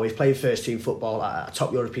right now, he's playing first team football at a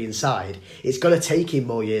top European side, it's going to take him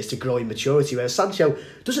more years to grow in maturity, whereas Sancho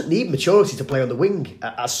doesn't need maturity to play on the wing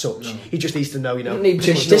as such. No. He just needs to know, he doesn't need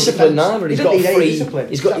too much discipline neither. He's got free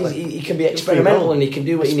discipline. He can be experimental and he can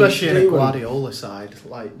do what he needs to do. Especially in a Guardiola side,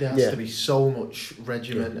 there has to be so much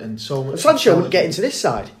regiment and so much. Sancho wouldn't get into this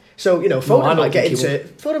side. So, Foden might get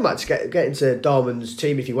into Dortmund's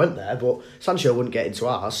team if he went there, but Sancho wouldn't get into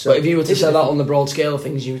ours. So but if you were to say that on the broad scale of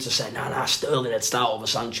things, you were to say, nah, Sterling would start over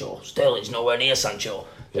Sancho. Sterling's nowhere near Sancho.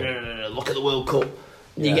 Yeah. Look at the World Cup.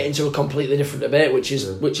 You get into a completely different debate, which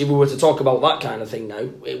if we were to talk about that kind of thing now,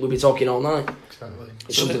 we'd be talking all night. Exactly.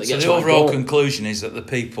 So the overall conclusion is that the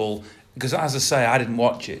people, because as I say, I didn't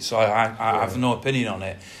watch it, so I have no opinion on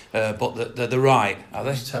it, but they're right, are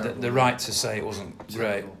they? They're right to say it wasn't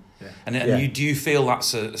great. Yeah. And do you feel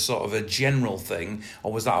that's a sort of a general thing,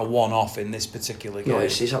 or was that a one-off in this particular game? No,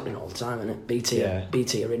 it's happening all the time, isn't it?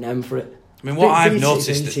 BT are in them for it. I mean, what I've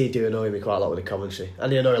noticed... BT do annoy me quite a lot with the commentary.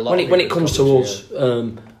 And they annoy a lot when it comes to us,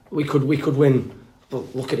 we could win.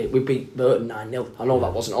 Look at it, we beat Burton 9-0. I know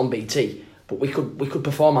that wasn't on BT, but we could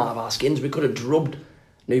perform out of our skins. We could have drubbed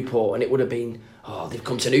Newport, and it would have been, they've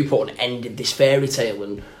come to Newport and ended this fairy tale.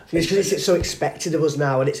 And it's because it's so expected of us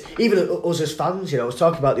now, and it's even us as fans. I was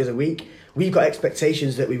talking about the other week we've got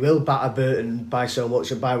expectations that we will batter Burton by so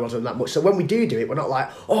much and by Rotherham that much. So when we do it, we're not like,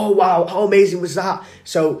 oh wow, how amazing was that?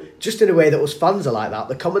 So just in a way that us fans are like that,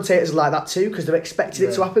 the commentators are like that too, because they're expecting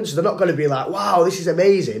it to happen. So they're not going to be like, wow, this is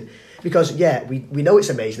amazing. Because we know it's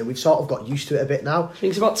amazing and we've sort of got used to it a bit now. I think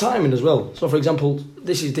it's about timing as well. So for example,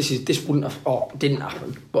 this wouldn't have, didn't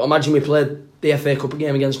happen. But imagine we played the FA Cup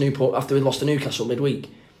game against Newport after we lost to Newcastle midweek,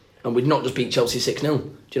 and we'd not just beat Chelsea 6-0. Do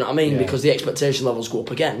you know what I mean? Because the expectation levels go up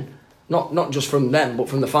again, not just from them but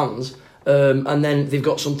from the fans. And then they've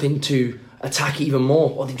got something to attack even more.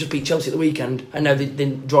 Or they've just beat Chelsea at the weekend, and now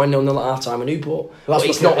they're drawing 0-0 at half time at Newport. Well,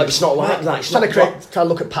 it's not like that. It's trying to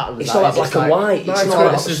look at patterns. It's not like black and white. It's not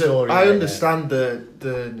about the story. I understand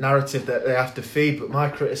the narrative that they have to feed, but my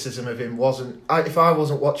criticism of him wasn't. If I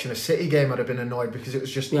wasn't watching a City game, I'd have been annoyed because it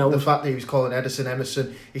was just the fact that he was calling Ederson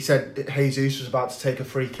Emerson. He said Jesus was about to take a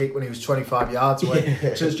free kick when he was 25 yards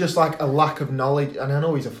away. So it's just like a lack of knowledge. And I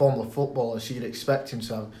know he's a former footballer, so you'd expect him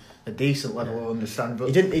to have a decent level of understanding,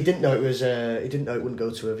 but he didn't know it was. He didn't know it wouldn't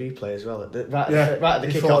go to a replay as well. Right at the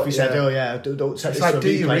kick-off, he said, don't set this to a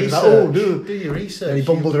replay. Do your research. And he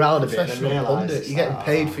bumbled around a bit and realised you're getting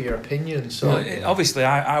paid for your opinion. So obviously,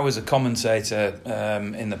 I was a commentator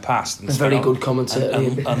in the past, and a very good commentator,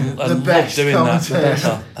 and the best doing commentator.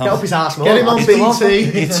 that. Get up his arse more. Get him on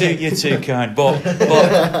BT. You're too kind, but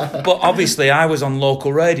obviously, I was on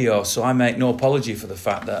local radio, so I make no apology for the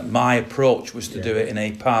fact that my approach was to do it in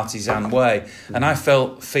a partisan way, and I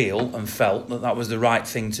felt that was the right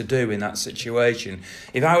thing to do in that situation.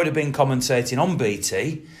 If I would have been commentating on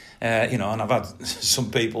BT, and I've had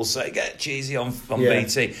some people say get cheesy on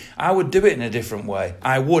BT, I would do it in a different way.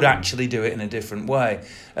 I would actually do it in a different way.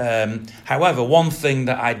 However, one thing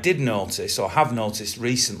that I did notice, or have noticed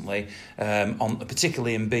recently,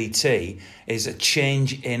 particularly in BT, is a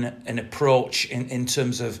change in approach in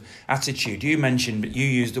terms of attitude. You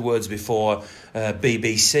used the words before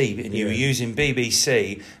BBC, and you were using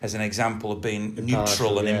BBC as an example of being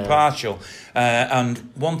neutral and impartial. And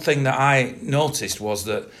one thing that I noticed was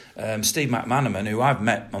that Steve McManaman, who I've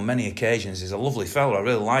met on many occasions, is a lovely fellow. I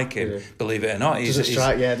really like him, believe it or not. Doesn't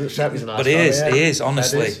strike me as a nice but he is,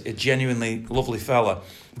 honestly, a genuinely lovely fella.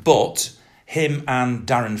 But him and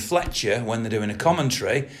Darren Fletcher, when they're doing a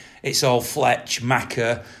commentary, it's all Fletch,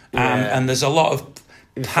 Macca, and there's a lot of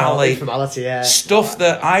informality, stuff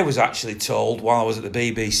that I was actually told while I was at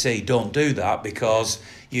the BBC, don't do that because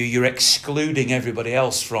you're excluding everybody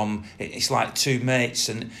else from. It's like two mates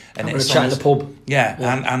and it's chat in the pub.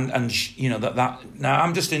 And you know that. Now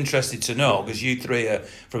I'm just interested to know, because you three are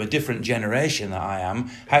from a different generation that I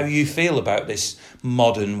am, how you feel about this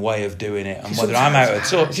modern way of doing it, and whether I'm out of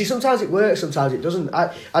touch. See, sometimes it works, sometimes it doesn't.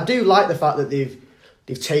 I do like the fact that they've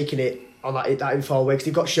taken it on that informal way, because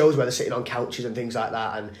they've got shows where they're sitting on couches and things like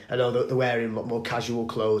that, and I know that they're wearing more casual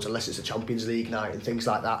clothes unless it's a Champions League night and things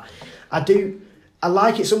like that. I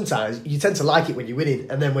like it sometimes. You tend to like it when you're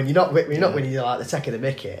winning, and then when you're not winning, you're like the taking the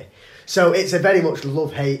mickey. So it's a very much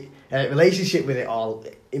love-hate relationship with it all,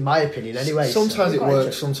 in my opinion. Anyway, sometimes it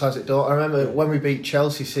works, sometimes it don't. I remember when we beat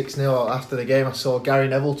Chelsea 6-0 after the game, I saw Gary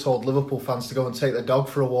Neville told Liverpool fans to go and take their dog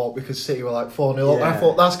for a walk because City were like 4-0 up. And I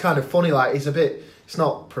thought that's kind of funny. Like it's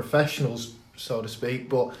not professionals, so to speak,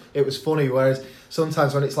 but it was funny. Whereas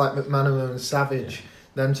sometimes when it's like McManaman and Savage.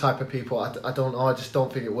 Them type of people, I don't know. I just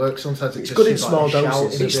don't think it works. Sometimes it's just good in small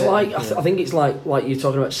doses. It's like I think it's like you're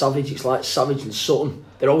talking about Savage. It's like Savage and Sutton.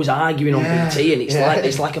 They're always arguing on BT, and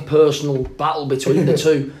it's like a personal battle between the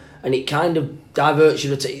two, and it kind of diverts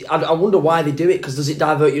your attention. I wonder why they do it, because does it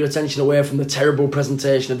divert your attention away from the terrible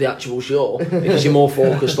presentation of the actual show because you're more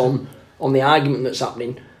focused on the argument that's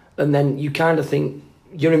happening, and then you kind of think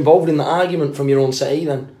you're involved in the argument from your own settee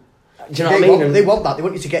then. Do you know what I mean? They want that. They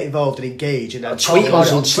want you to get involved and engage and tweet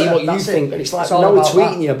us and see what you think. And it's like, now we're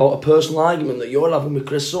tweeting you about a personal argument that you're having with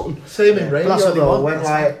Chris Sutton. Same in radio though, when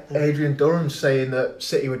like Adrian Durham's saying that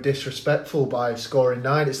City were disrespectful by scoring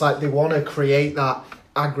 9, it's like they want to create that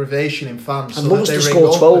aggravation in fans. And love us to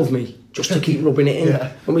score 12, just to keep rubbing it in.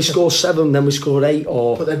 When we score 7, then we score 8.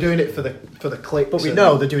 But they're doing it for the clicks. But we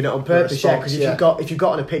know they're doing it on purpose, because if you've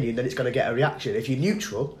got an opinion, then it's going to get a reaction. If you're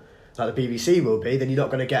neutral, like the BBC will be, then you're not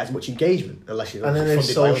going to get as much engagement unless you're. And then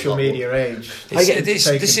there's social media age.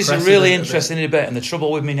 This is a really interesting debate, and the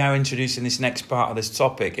trouble with me now introducing this next part of this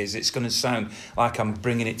topic is it's going to sound like I'm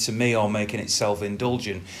bringing it to me or making it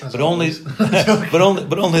self-indulgent, but only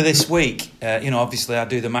this week. Obviously I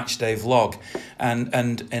do the match day vlog,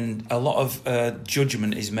 and a lot of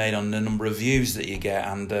judgment is made on the number of views that you get,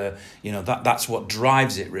 and that's what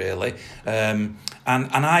drives it really. And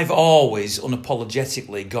I've always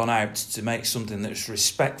unapologetically gone out out to make something that's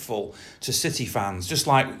respectful to City fans. Just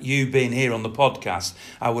like you being here on the podcast,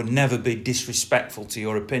 I would never be disrespectful to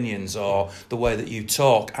your opinions or the way that you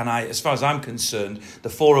talk. And as far as I'm concerned, the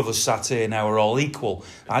four of us sat here now are all equal.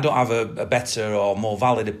 I don't have a better or more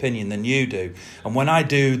valid opinion than you do. And when I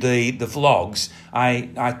do the vlogs,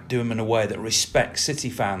 I do them in a way that respects City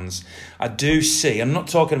fans. I do see, I'm not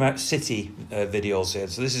talking about City videos here,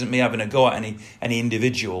 so this isn't me having a go at any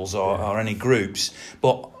individuals or any groups,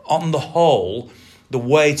 but on the whole, the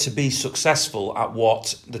way to be successful at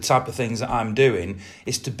what the type of things that I'm doing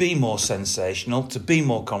is to be more sensational, to be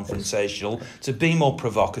more confrontational, to be more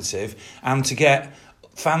provocative, and to get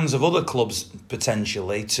fans of other clubs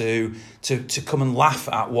potentially to come and laugh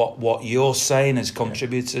at what you're saying as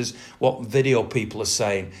contributors, what video people are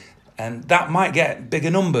saying. And that might get bigger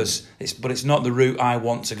numbers, but it's not the route I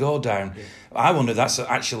want to go down. Yeah. I wonder if that's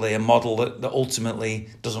actually a model that ultimately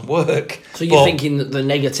doesn't work. So you're thinking that the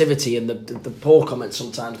negativity and the poor comments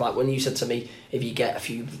sometimes, like when you said to me, if you get a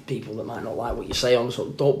few people that might not like what you say on, so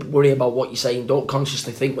don't worry about what you're saying. Don't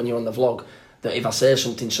consciously think when you're on the vlog that if I say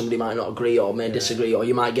something, somebody might not agree or may disagree, or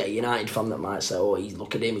you might get a United fan that might say, oh,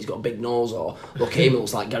 look at him, he's got a big nose, or look at him, he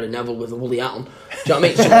looks like Gary Neville with a woolly hat on. Do you know what I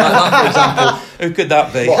mean? Something like that, for example. Who could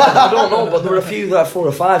that be? But I don't know, but there were a few, like 4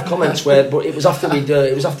 or 5 comments where, but it was after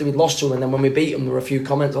we'd lost to them, and then when we beat them, there were a few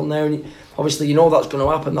comments on there, and obviously you know that's going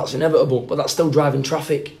to happen, that's inevitable, but that's still driving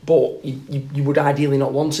traffic, but you would ideally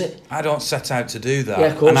not want it. I don't set out to do that, yeah,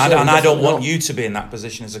 of course, and I don't want you to be in that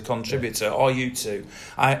position as a contributor, or you two.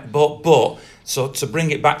 But so to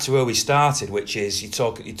bring it back to where we started, which is you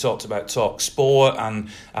talked about talk sport and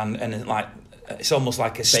like it's almost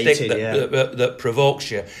like a stick that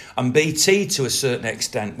provokes you. And BT to a certain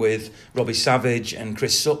extent with Robbie Savage and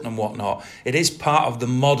Chris Sutton and whatnot, it is part of the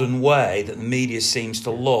modern way that the media seems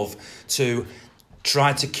to love to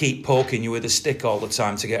try to keep poking you with a stick all the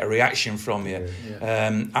time to get a reaction from you.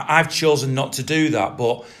 Yeah. I've chosen not to do that,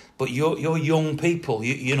 but you're young people.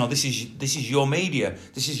 You know this is your media.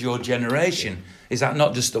 This is your generation. Yeah. Is that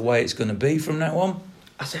not just the way it's going to be from now on?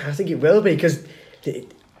 I think it will be, because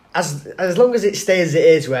as long as it stays as it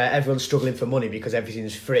is, where everyone's struggling for money because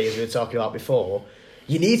everything's free, as we were talking about before,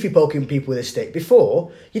 you need to be poking people with a stick.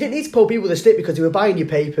 Before, you didn't need to poke people with a stick because they were buying your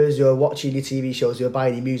papers, they were watching your TV shows, they were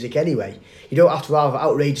buying your music anyway. You don't have to have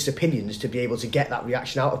outrageous opinions to be able to get that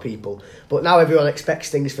reaction out of people. But now everyone expects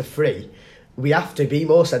things for free. We have to be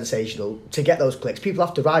more sensational to get those clicks. People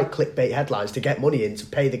have to write clickbait headlines to get money in to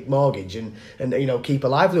pay the mortgage and keep a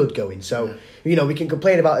livelihood going. So, we can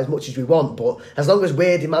complain about it as much as we want, but as long as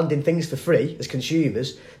we're demanding things for free as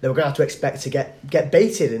consumers, then we're going to have to expect to get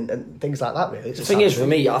baited and things like that, really. The thing is, for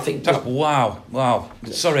me, I think... Wow.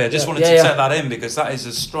 Sorry, I just wanted to take that in because that is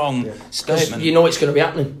a strong statement. You know it's going to be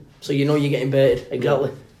happening, so you know you're getting baited, exactly.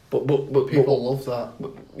 Yeah. But people love that.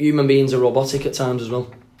 Human beings are robotic at times as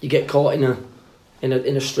well. You get caught in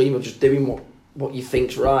a stream of just doing what you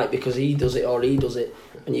think's right because he does it or he does it,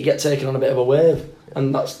 and you get taken on a bit of a wave,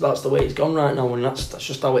 and that's the way it's gone right now, and that's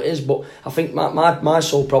just how it is. But I think my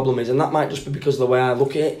sole problem is, and that might just be because of the way I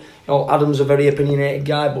look at it. Adam's a very opinionated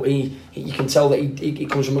guy, but you can tell that he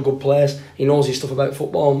comes from a good place. He knows his stuff about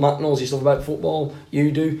football. Matt knows his stuff about football. You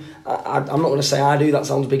do. I'm not going to say I do. That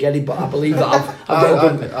sounds big-headed, but I believe that I've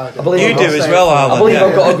got a good. I believe you do as well, Alan. I believe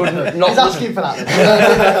I've got a good. He's asking for that.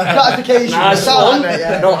 Gratification. Nice one.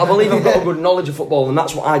 No, I believe I've got a good knowledge of football, and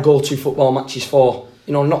that's what I go to football matches for.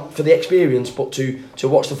 Not for the experience, but to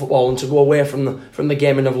watch the football and to go away from the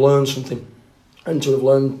game and have learned something. And to have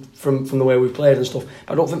learned from the way we've played and stuff.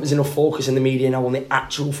 I don't think there's enough focus in the media now on the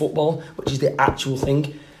actual football, which is the actual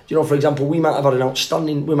thing. For example, we might have played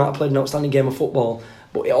an outstanding game of football,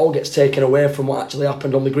 but it all gets taken away from what actually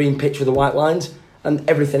happened on the green pitch with the white lines, and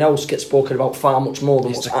everything else gets spoken about far much more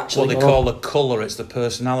than what's actually what they call the colour. It's the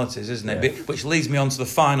personalities, isn't it? Yeah. Which leads me on to the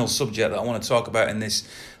final subject that I want to talk about in this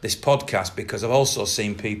podcast, because I've also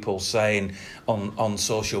seen people saying on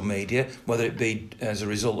social media, whether it be as a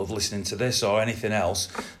result of listening to this or anything else,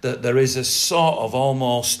 that there is a sort of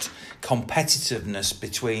almost competitiveness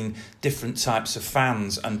between different types of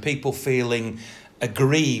fans and people feeling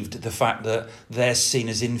aggrieved the fact that they're seen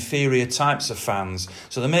as inferior types of fans.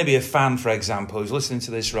 So there may be a fan, for example, who's listening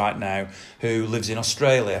to this right now who lives in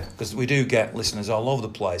Australia, because we do get listeners all over the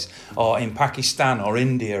place, or in Pakistan or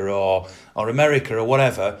India or America or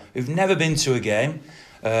whatever, who've never been to a game,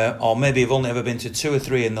 or maybe have only ever been to 2 or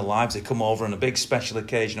 3 in their lives. They come over on a big special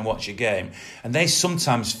occasion and watch a game, and they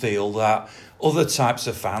sometimes feel that other types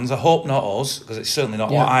of fans, I hope not us, because it's certainly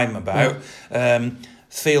not what I'm about,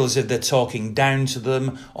 feel as if they're talking down to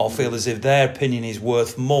them, or feel as if their opinion is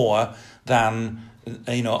worth more than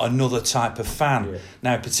another type of fan.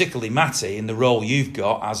 Now, particularly Matty, in the role you've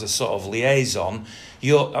got as a sort of liaison,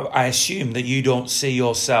 I assume that you don't see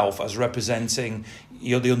yourself as representing.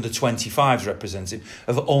 You're the under-25s representative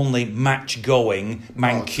of only match-going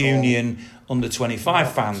Mancunian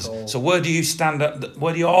under-25 fans. So where do you stand?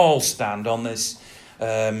 Where do you all stand on this?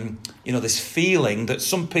 This feeling that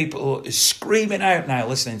some people are screaming out now,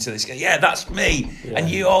 listening to this. Yeah, that's me, and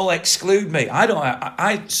you all exclude me.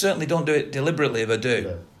 I certainly don't do it deliberately if I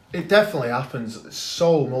do. It definitely happens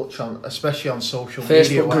so much especially on social media.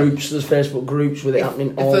 There's Facebook groups with it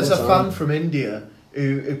happening all the time. If there's a fan from India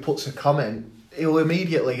who puts a comment, he'll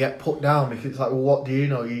immediately get put down because it's like, well, what do you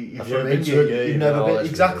know? You're from India. You've never been.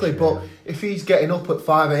 Exactly. But if he's getting up at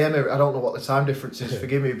 5 a.m, I don't know what the time difference is,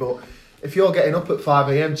 forgive me, but if you're getting up at 5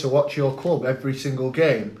 a.m. to watch your club every single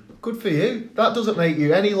game, good for you. That doesn't make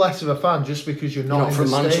you any less of a fan just because you're not in from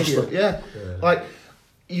the Manchester. Stadium. Yeah. Like,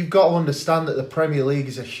 you've got to understand that the Premier League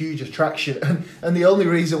is a huge attraction, and the only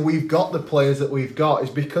reason we've got the players that we've got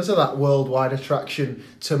is because of that worldwide attraction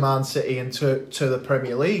to Man City and to the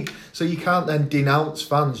Premier League. So you can't then denounce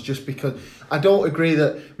fans just because. I don't agree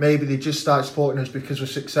that maybe they just start supporting us because we're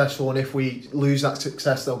successful, and if we lose that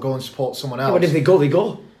success, they'll go and support someone else. Yeah, but if they go, they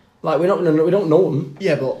go. Like we don't know them.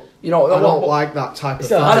 Yeah, but I don't like that type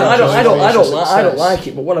of. I don't like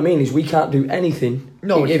it. But what I mean is, we can't do anything.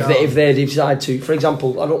 No, if they decide to. For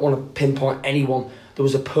example, I don't want to pinpoint anyone. There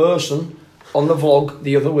was a person on the vlog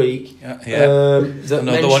the other week that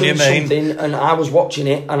mentioned something, and I was watching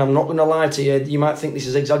it, and I'm not going to lie to you. You might think this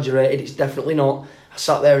is exaggerated. It's definitely not. I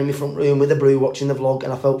sat there in my front room with a brew watching the vlog,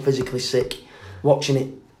 and I felt physically sick watching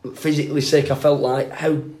it. Physically sick. I felt like,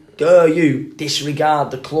 how dare you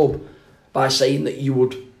disregard the club by saying that you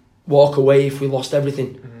would walk away if we lost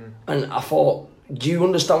everything. And I thought, do you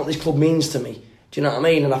understand what this club means to me? Do you know what I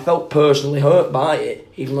mean? And I felt personally hurt by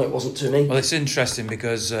it, even though it wasn't to me. Well, it's interesting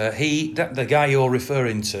because the guy you're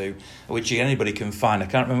referring to, which anybody can find, I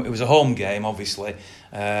can't remember, it was a home game, obviously.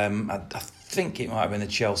 I think it might have been the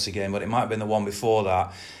Chelsea game, but it might have been the one before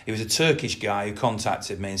that. He was a Turkish guy who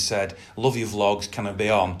contacted me and said, love your vlogs, can I be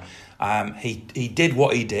on? He did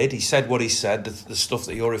what he did. He said what he said, the stuff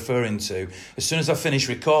that you're referring to. As soon as I finished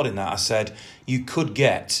recording that, I said, you could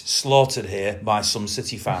get slaughtered here by some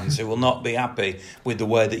City fans who will not be happy with the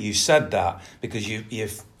way that you said that, because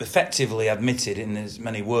you've effectively admitted in as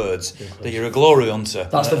many words that you're a glory hunter.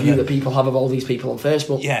 That's the view that people have of all these people on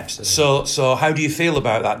Facebook. Yeah. So how do you feel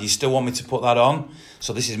about that? Do you still want me to put that on?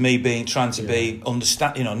 So this is me trying to be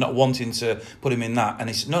understand, not wanting to put him in that. And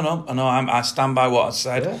he said, no, I stand by what I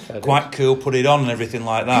said. Yeah, quite cool, put it on and everything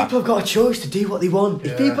like that. People have got a choice to do what they want.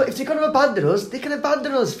 Yeah. If they're going to abandon us, they can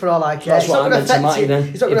abandon us for all I care. That's what I meant to Matty then.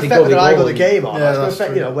 It's not going to affect whether I go the game or not. It's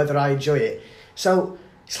going to affect whether I enjoy it. So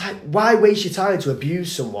it's like, why waste your time to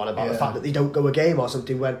abuse someone about the fact that they don't go a game or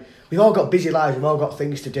something when we've all got busy lives, we've all got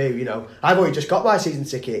things to do, I've only just got my season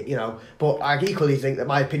ticket, but I equally think that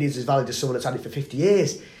my opinion is as valid as someone that's had it for 50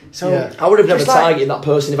 years. So I would have never targeted that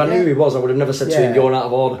person. If I knew who he was, I would have never said to him, you're out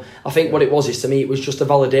of order. I think what it was is, to me, it was just a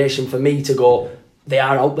validation for me to go, they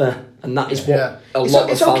are out there. And that is what a lot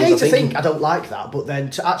of fans are thinking. It's okay to think, I don't like that, but then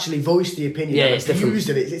to actually voice the opinion and abuse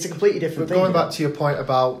it's a completely different thing. Going back to your point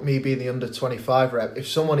about me being the under-25 rep, if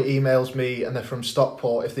someone emails me and they're from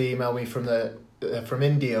Stockport, if they email me from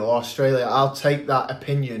India or Australia, I'll take that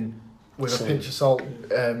opinion with a pinch of salt,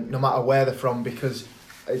 no matter where they're from, because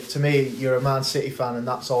to me, you're a Man City fan and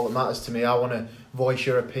that's all that matters to me. I want to voice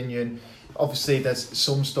your opinion. Obviously, there's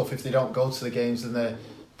some stuff, if they don't go to the games, then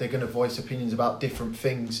they're going to voice opinions about different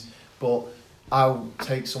things. But I'll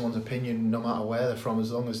take someone's opinion no matter where they're from,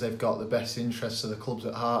 as long as they've got the best interests of the clubs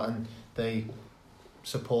at heart and they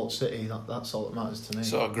support City. That's all that matters to me.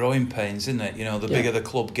 Sort of growing pains, isn't it? The bigger the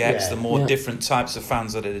club gets, the more different types of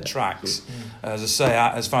fans that it attracts. As I say,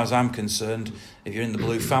 as far as I'm concerned, if you're in the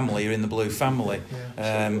blue family, you're in the blue family.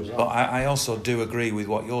 But I also do agree with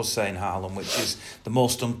what you're saying, Harlan, which is the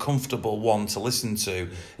most uncomfortable one to listen to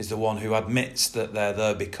is the one who admits that they're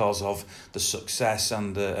there because of the success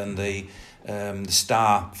and the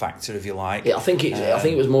star factor, if you like. Yeah, I think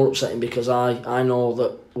it was more upsetting because I know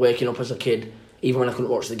that waking up as a kid, even when I couldn't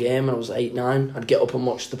watch the game, when I was 8, 9, I'd get up and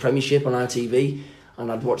watch the Premiership on ITV,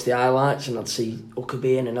 and I'd watch the highlights, and I'd see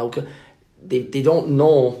Huckerby and Elka. They don't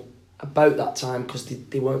know about that time because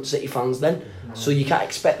they weren't City fans then, so you can't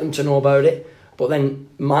expect them to know about it. But then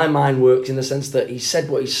my mind works in the sense that he said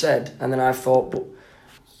what he said, and then I thought, but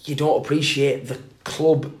you don't appreciate the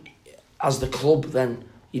club as the club then.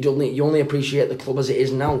 You only appreciate the club as it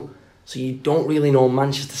is now. So you don't really know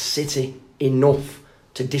Manchester City enough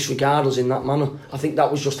to disregard us in that manner. I think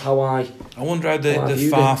that was just how I wonder how the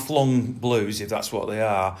far-flung Blues, if that's what they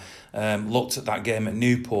are, looked at that game at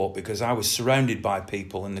Newport, because I was surrounded by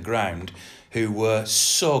people in the ground who were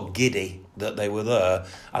so giddy that they were there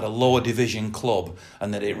at a lower division club,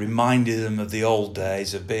 and that it reminded them of the old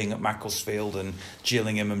days of being at Macclesfield and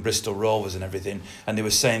Gillingham and Bristol Rovers and everything. And they were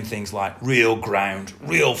saying things like real ground,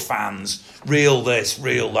 real fans, real this,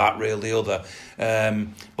 real that, real the other.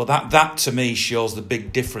 But that to me shows the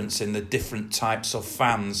big difference in the different types of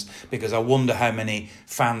fans, because I wonder how many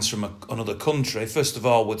fans from another country, first of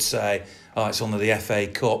all, would say, oh, it's only the FA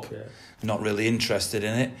Cup, not really interested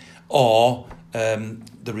in it, or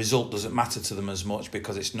the result doesn't matter to them as much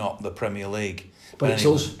because it's not the Premier League. But it's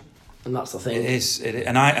us, and that's the thing. It is.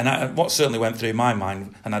 And I what certainly went through my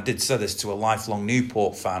mind, and I did say this to a lifelong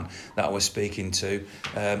Newport fan that I was speaking to,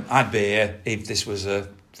 I'd be here if this was a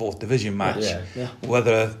 4th Division match. Yeah.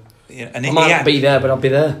 Whether I might not be there, but I'd be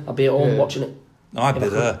there. I'd be at home watching it. No, I'd be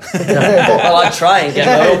there. Well, I'd try and get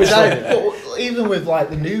there, obviously. Even with like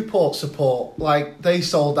the Newport support, like they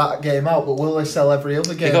sold that game out, but will they sell every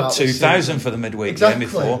other game? They got 2,000 for the midweek game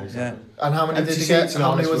before. Yeah. And how many did you get?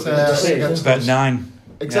 How many was there? About 9.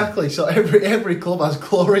 Exactly. So every club has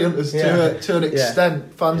glory hunters to an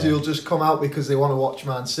extent. Fans who'll just come out because they want to watch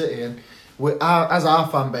Man City, and as our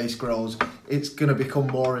fan base grows, it's going to become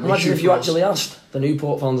more an issue. Imagine if you actually asked the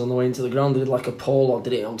Newport fans on the way into the ground, they did like a poll or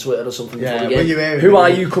did it on Twitter or something. Yeah, who are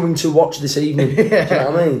you coming to watch this evening? Do you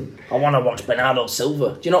know what I mean? I want to watch Bernardo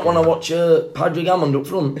Silva. Do you not want to watch Padraig Hammond up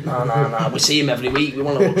front? No. We see him every week. We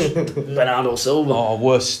want to watch Bernardo Silva. Or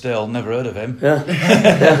worse still, never heard of him. Yeah.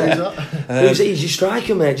 Who's he? He's your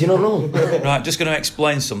striker, mate. Do you not know? Right, just going to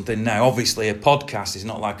explain something now. Obviously, a podcast is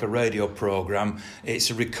not like a radio programme. It's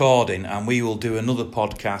a recording, and we will do another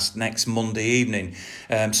podcast next Monday evening.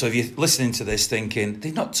 So if you're listening to this thinking,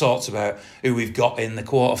 they've not talked about who we've got in the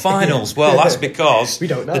quarterfinals. Well, that's because we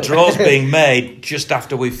don't know. The draw's being made just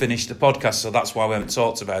after we finish the podcast, so that's why we haven't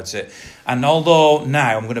talked about it. And although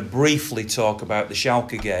now I'm going to briefly talk about the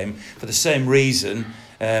Schalke game for the same reason,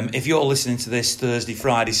 if you're listening to this Thursday,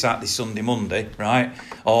 Friday, Saturday, Sunday, Monday, right,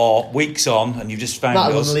 or weeks on, and you've just found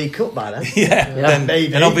That'll us, won the League Cup by then. then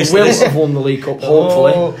maybe. And obviously we'll have won the League Cup,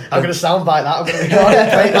 hopefully. I'm going to soundbite that. I'm going to record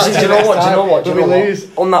it. Do you know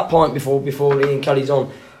what? On that point, before Ian carries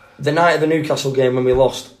on, the night of the Newcastle game when we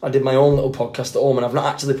lost, I did my own little podcast at home, and I've not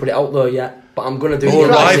actually put it out there yet. But I'm going to do it.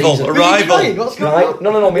 Arrival. What's going on? Right?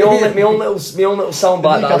 No. My own little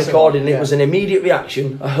soundbite that I recorded. And it was an immediate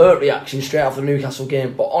reaction, a hurt reaction straight after the Newcastle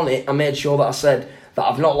game. But on it, I made sure that I said that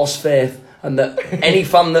I've not lost faith, and that any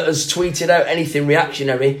fan that has tweeted out anything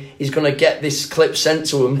reactionary is going to get this clip sent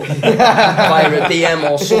to them via a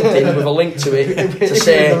DM or something with a link to it to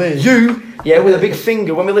say you. Yeah, with a big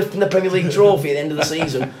finger when we lift in the Premier League trophy at the end of the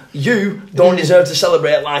season. You don't deserve to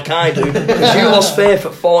celebrate like I do because you lost faith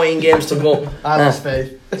at 14 games to go. I lost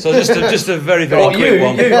faith. So just a very quick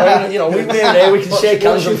one. We're here, we can shake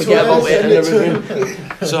hands and forget about it and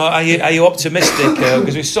everything. So are you optimistic?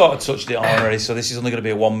 Because we sort of touched it on already, so this is only going to be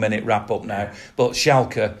a 1 minute wrap up now. But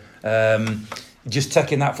Schalke, just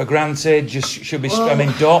taking that for granted, just should be. I mean,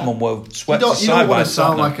 Dortmund were swept aside. You don't want by to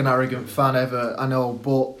sound like an arrogant fan ever, I know,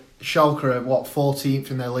 but Schalke are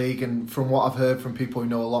 14th in their league, and from what I've heard from people who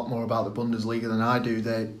know a lot more about the Bundesliga than I do,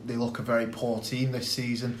 they look a very poor team this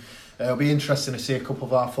season. It'll be interesting to see a couple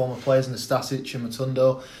of our former players in the Stasic and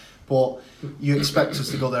Matundo, but you expect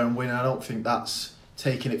us to go there and win. I don't think that's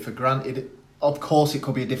taking it for granted. Of course, it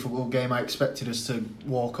could be a difficult game. I expected us to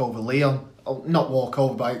walk over Lyon. Not walk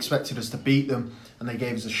over, but I expected us to beat them, and they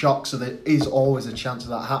gave us a shock, so there is always a chance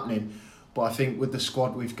of that happening. But I think with the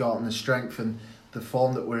squad we've got and the strength and the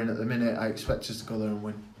form that we're in at the minute, I expect us to go there and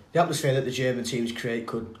win. The atmosphere that the German teams create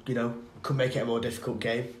could make it a more difficult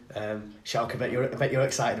game. Schalke, I bet you're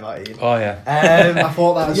excited about it, Ian. Oh yeah. I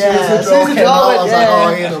thought that as soon as the draw came out, I was like,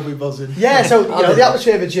 oh, Ian will be buzzing. Yeah, so the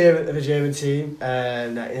atmosphere of a German team,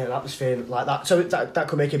 and an atmosphere like that, so that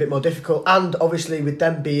could make it a bit more difficult. And obviously, with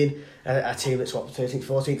them being a team that's 13th,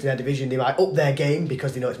 14th in their division, they might up their game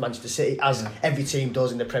because they know it's Manchester City, as every team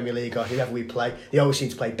does in the Premier League or whoever we play. They always seem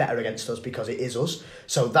to play better against us because it is us.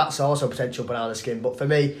 So that's also a potential banana skin. But for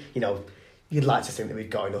me, you'd like to think that we've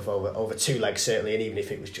got enough over 2 legs certainly, and even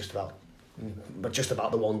if it was just about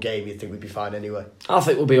the one game, you'd think we'd be fine anyway. I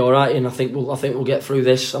think we'll be all right, and I think we'll get through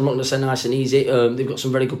this. I'm not going to say nice and easy. They've got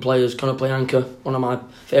some very good players. Conor Playanka, one of my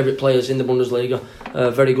favourite players in the Bundesliga.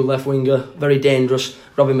 Very good left winger, very dangerous.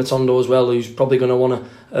 Robbie Matondo as well, who's probably going to want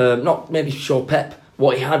to not maybe show Pep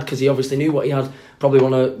what he had, because he obviously knew what he had. probably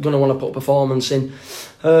going to want to put a performance in.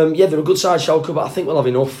 They're a good side, Schalke, but I think we'll have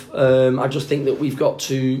enough. I just think that we've got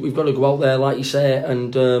to go out there, like you say,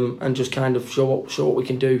 and just kind of show what we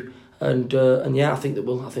can do. And I think that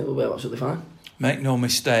we'll be absolutely fine. Make no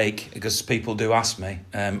mistake, because people do ask me,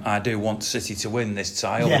 I do want City to win this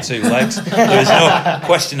tie over 2 legs. There is no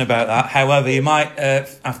question about that. However, you might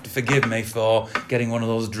have to forgive me for getting one of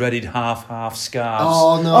those dreaded half scarves.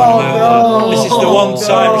 Oh, no. This is the one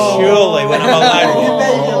time, surely, when I'm allowed.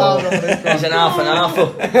 He's an half and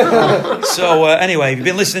half. So, anyway, if you've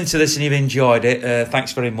been listening to this and you've enjoyed it,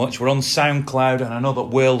 thanks very much. We're on SoundCloud, and I know that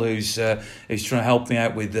Will, who's trying to help me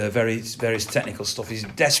out with various technical stuff, he's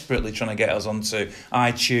desperately trying to get us onto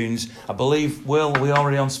iTunes. I believe, Will, we're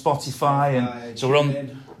already on Spotify, and so we're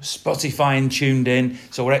on Spotify and tuned in.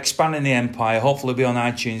 So we're expanding the empire. Hopefully we'll be on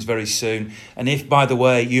iTunes very soon. And if, by the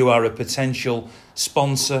way, you are a potential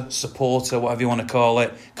sponsor, supporter, whatever you want to call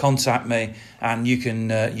it, contact me, and you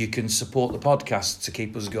can support the podcast to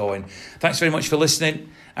keep us going. Thanks very much for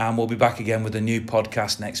listening, and we'll be back again with a new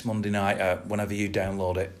podcast next Monday night, whenever you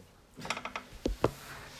download it.